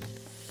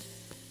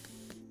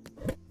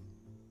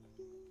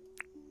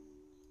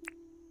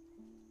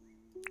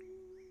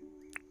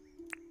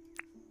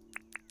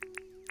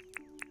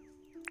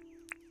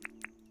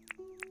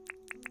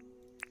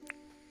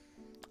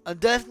 I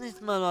definitely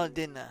smell like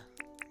dinner.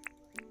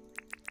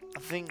 I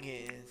think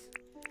it is.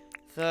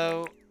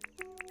 So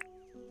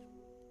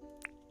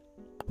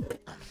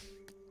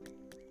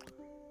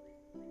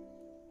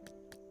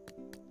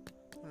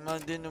My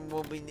dinner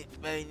will be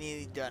very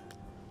nearly done.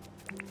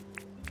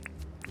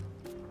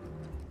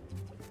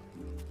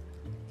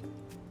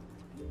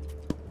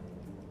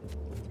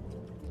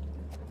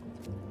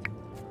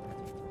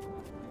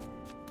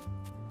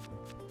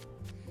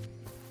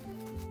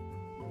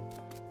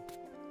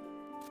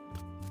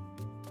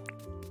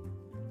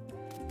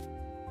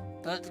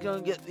 Let's go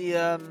and get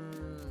the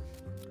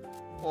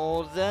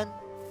ores then.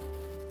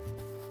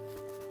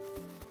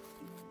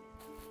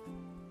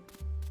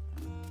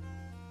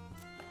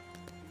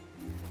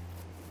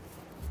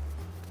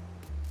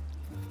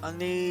 I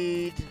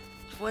need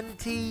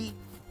 20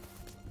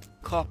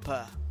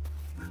 copper.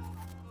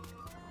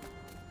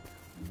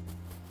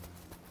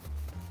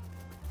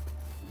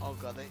 Oh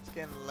god, it's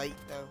getting late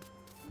though.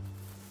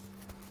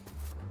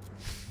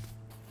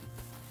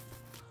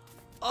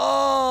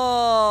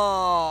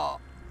 Oh!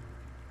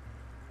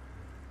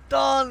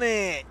 Darn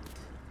it!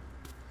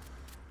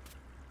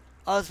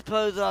 I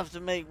suppose I have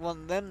to make one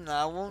of them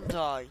now, won't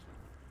I?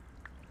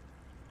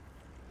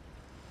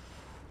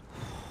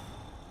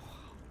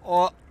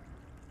 Or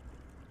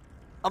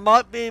I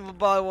might be able to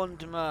buy one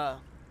tomorrow.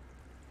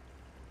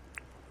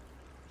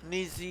 I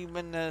need to see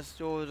when their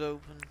store is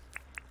open.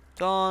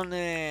 Darn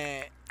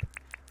it!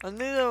 I knew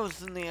there was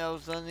something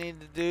else I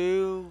need to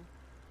do.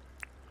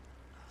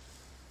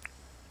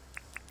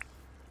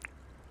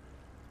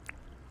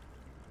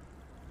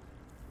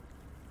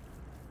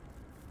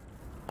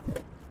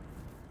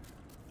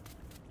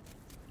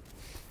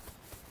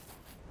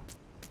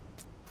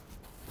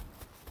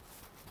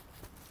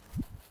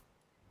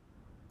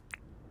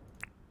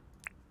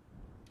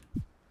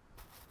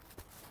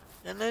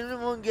 And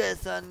anyone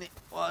gets what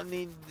I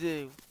need to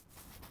do.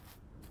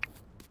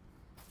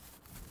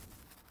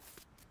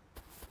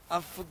 I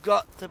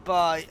forgot to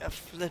buy a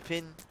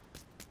flipping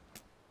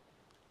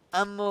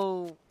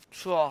ammo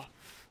trough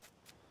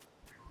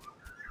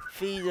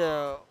feeder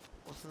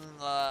or something like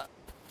that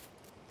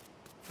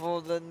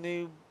for the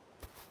new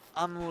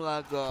ammo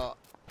I got.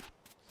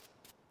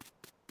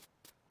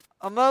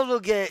 I might as well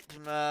get it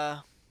tomorrow.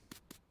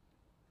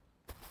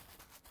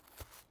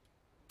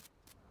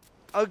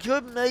 I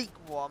could make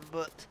one,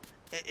 but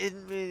it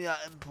isn't really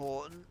that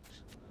important.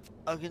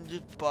 I can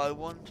just buy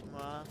one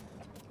tomorrow.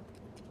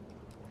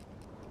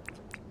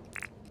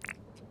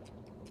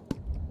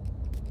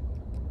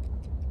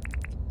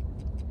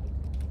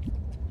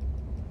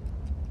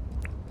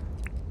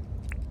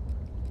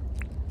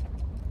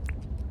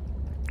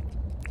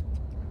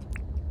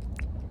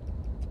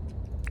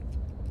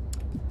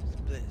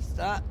 Split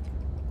that.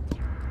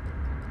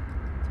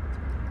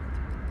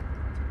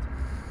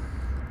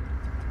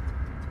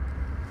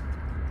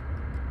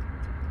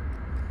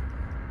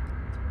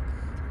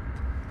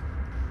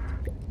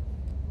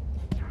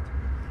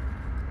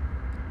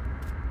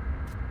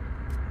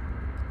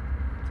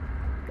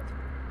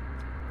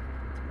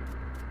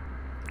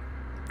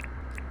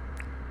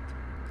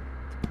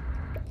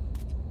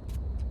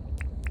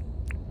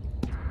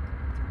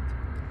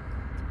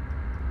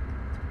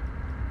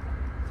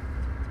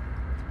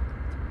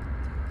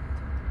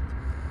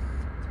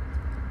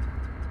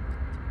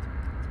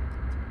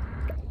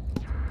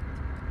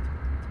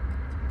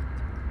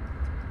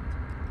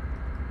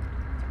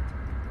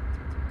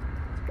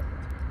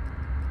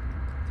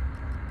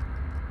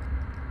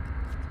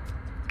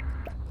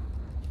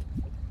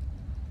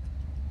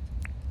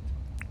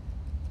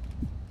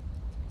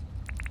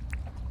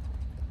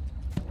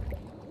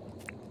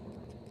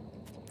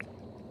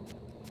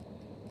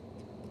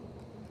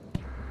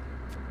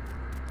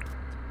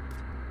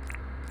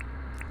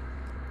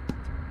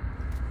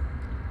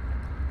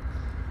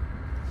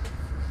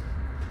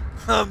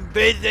 I'm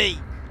busy!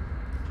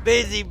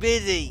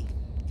 Busy!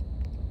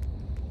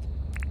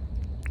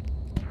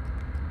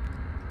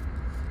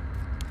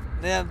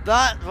 Now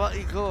that's what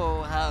you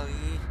call,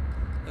 Harry,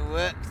 the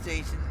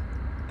workstation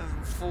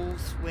in full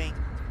swing.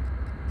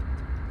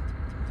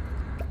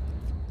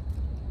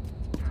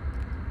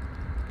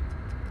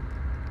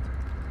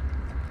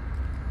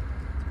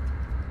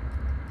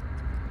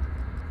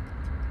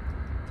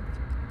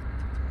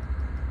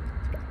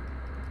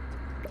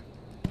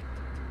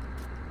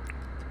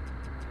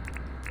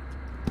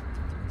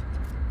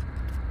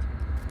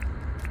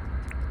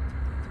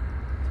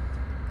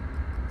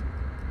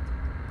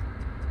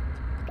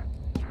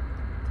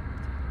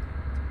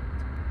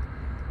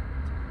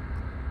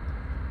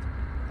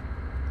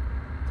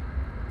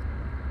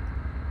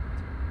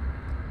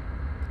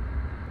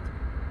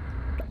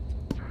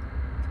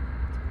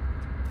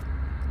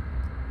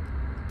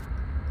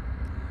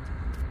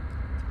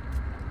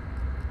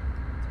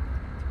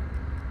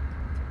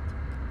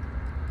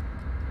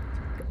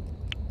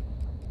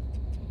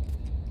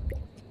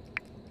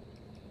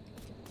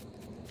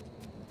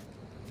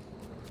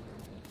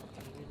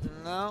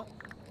 Now,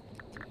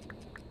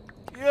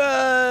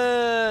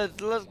 yes,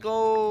 let's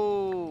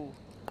go.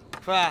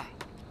 Crap.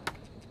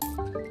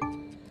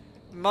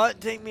 Might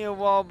take me a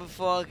while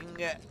before I can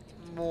get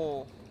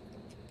more.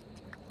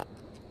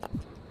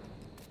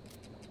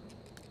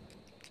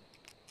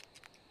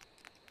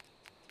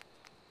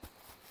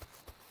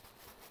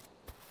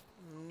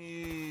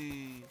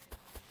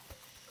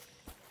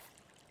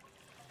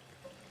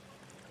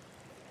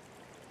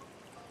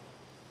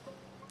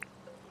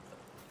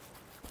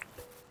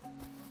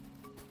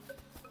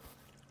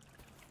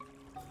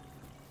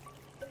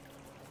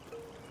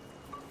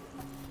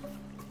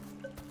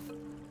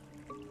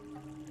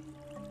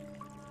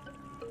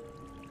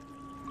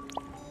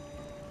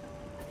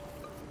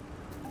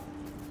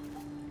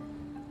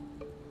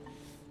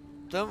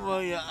 Don't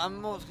worry,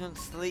 animals can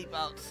sleep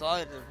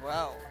outside as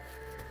well.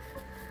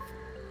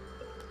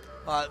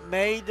 Right,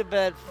 made the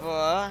bed for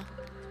her.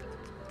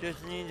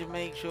 Just need to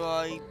make sure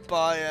I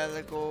buy a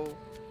little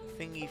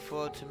thingy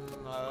for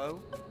tomorrow.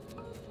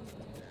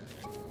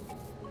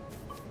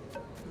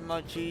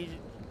 My cheese.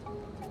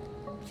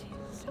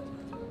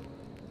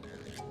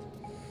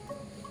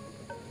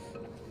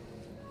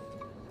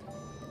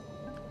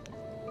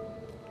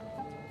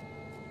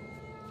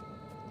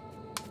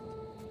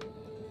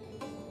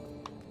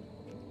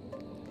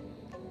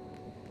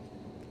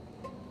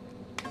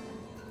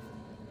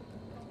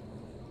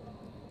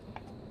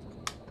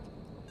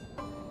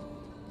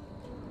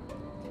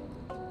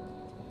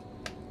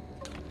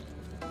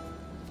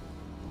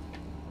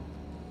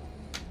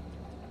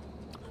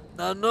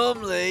 Now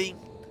normally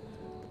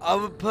I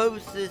would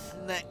post this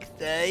next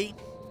day,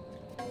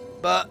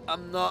 but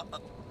I'm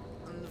not.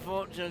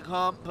 Unfortunately, I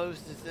can't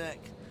post this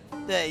next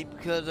day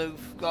because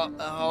I've got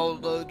a whole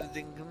load of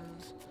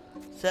Dinkums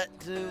set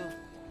to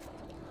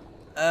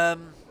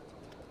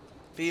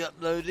be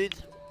uploaded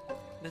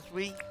this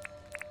week.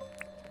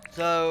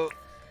 So,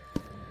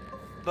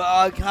 but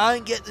I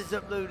can get this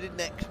uploaded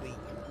next week.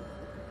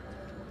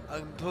 I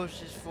can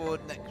push this forward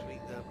next week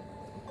though.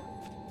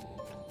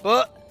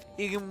 But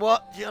you can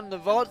watch it on the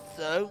VOD,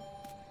 so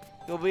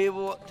you'll be able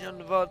to watch it on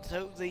the VOD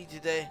hopefully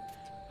today,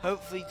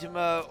 hopefully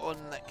tomorrow or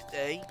the next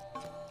day.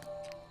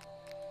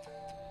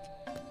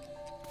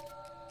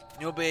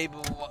 You'll be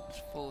able to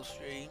watch full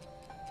stream.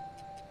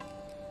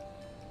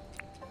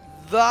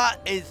 That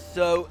is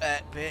so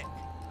epic.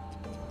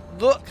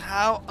 Look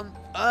how on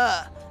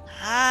earth,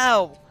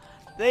 how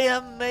they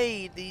have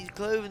made these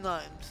clothing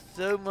items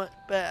so much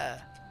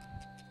better.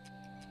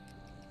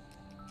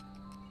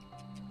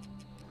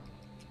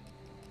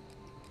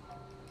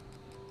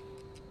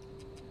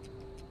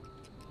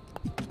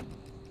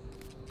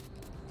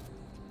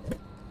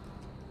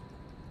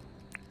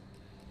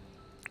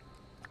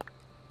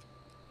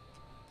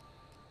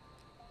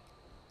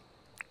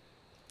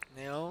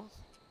 Nails.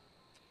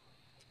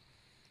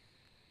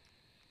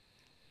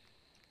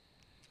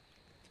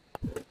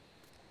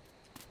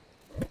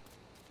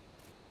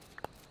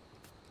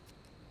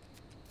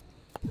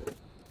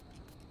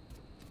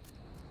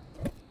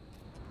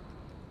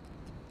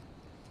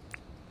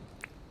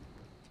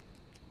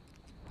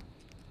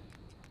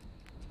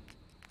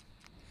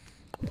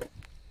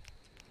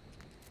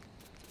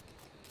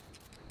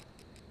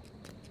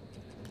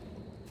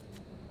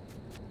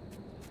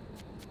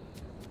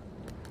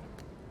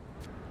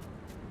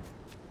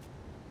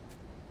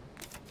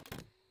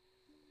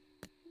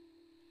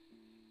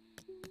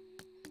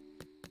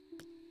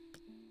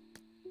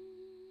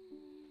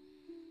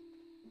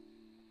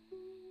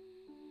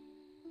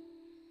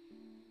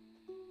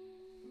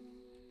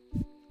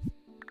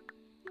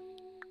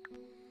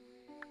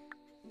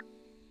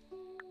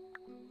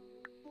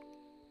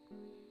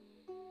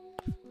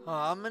 Oh,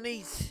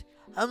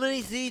 how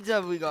many seeds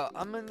have we got?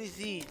 How many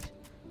seeds?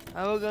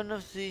 Have we got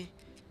enough seeds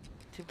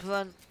to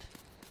plant?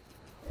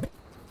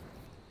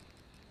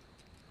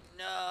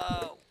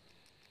 No.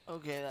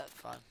 Okay, that's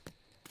fine.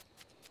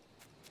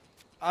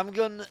 I'm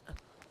gonna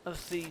have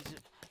seeds.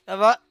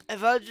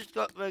 If I just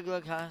got regular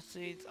cash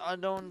seeds, I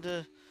don't want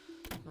to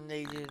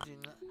need to do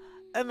that.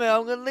 Anyway,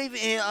 I'm gonna leave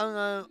it here. I'm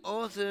gonna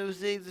also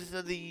save this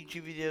other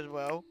YouTube video as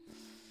well,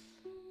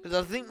 because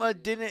I think my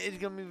dinner is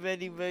gonna be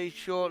ready very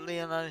shortly,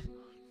 and I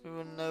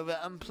running over.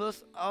 And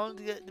plus, I want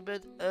to get to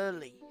bed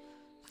early,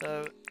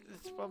 so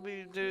let's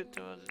probably do it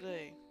tomorrow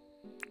today.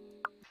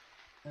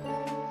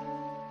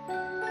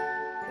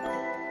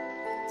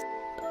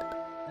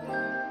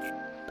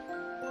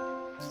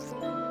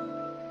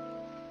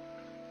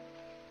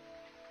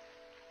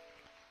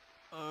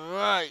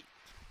 Alright.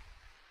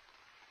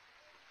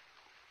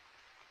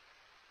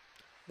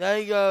 There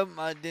you go,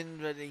 my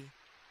dinner's ready.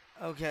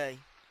 Okay.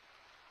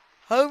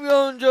 Hope you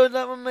all enjoyed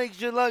that one. Make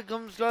sure to like,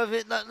 comment, subscribe,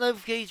 hit that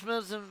notification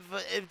bell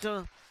for every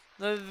time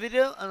another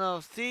video. And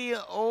I'll see you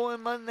all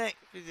in my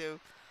next video.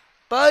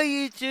 Bye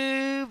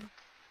YouTube.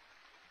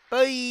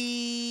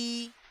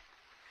 Bye.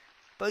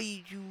 Bye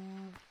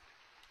YouTube.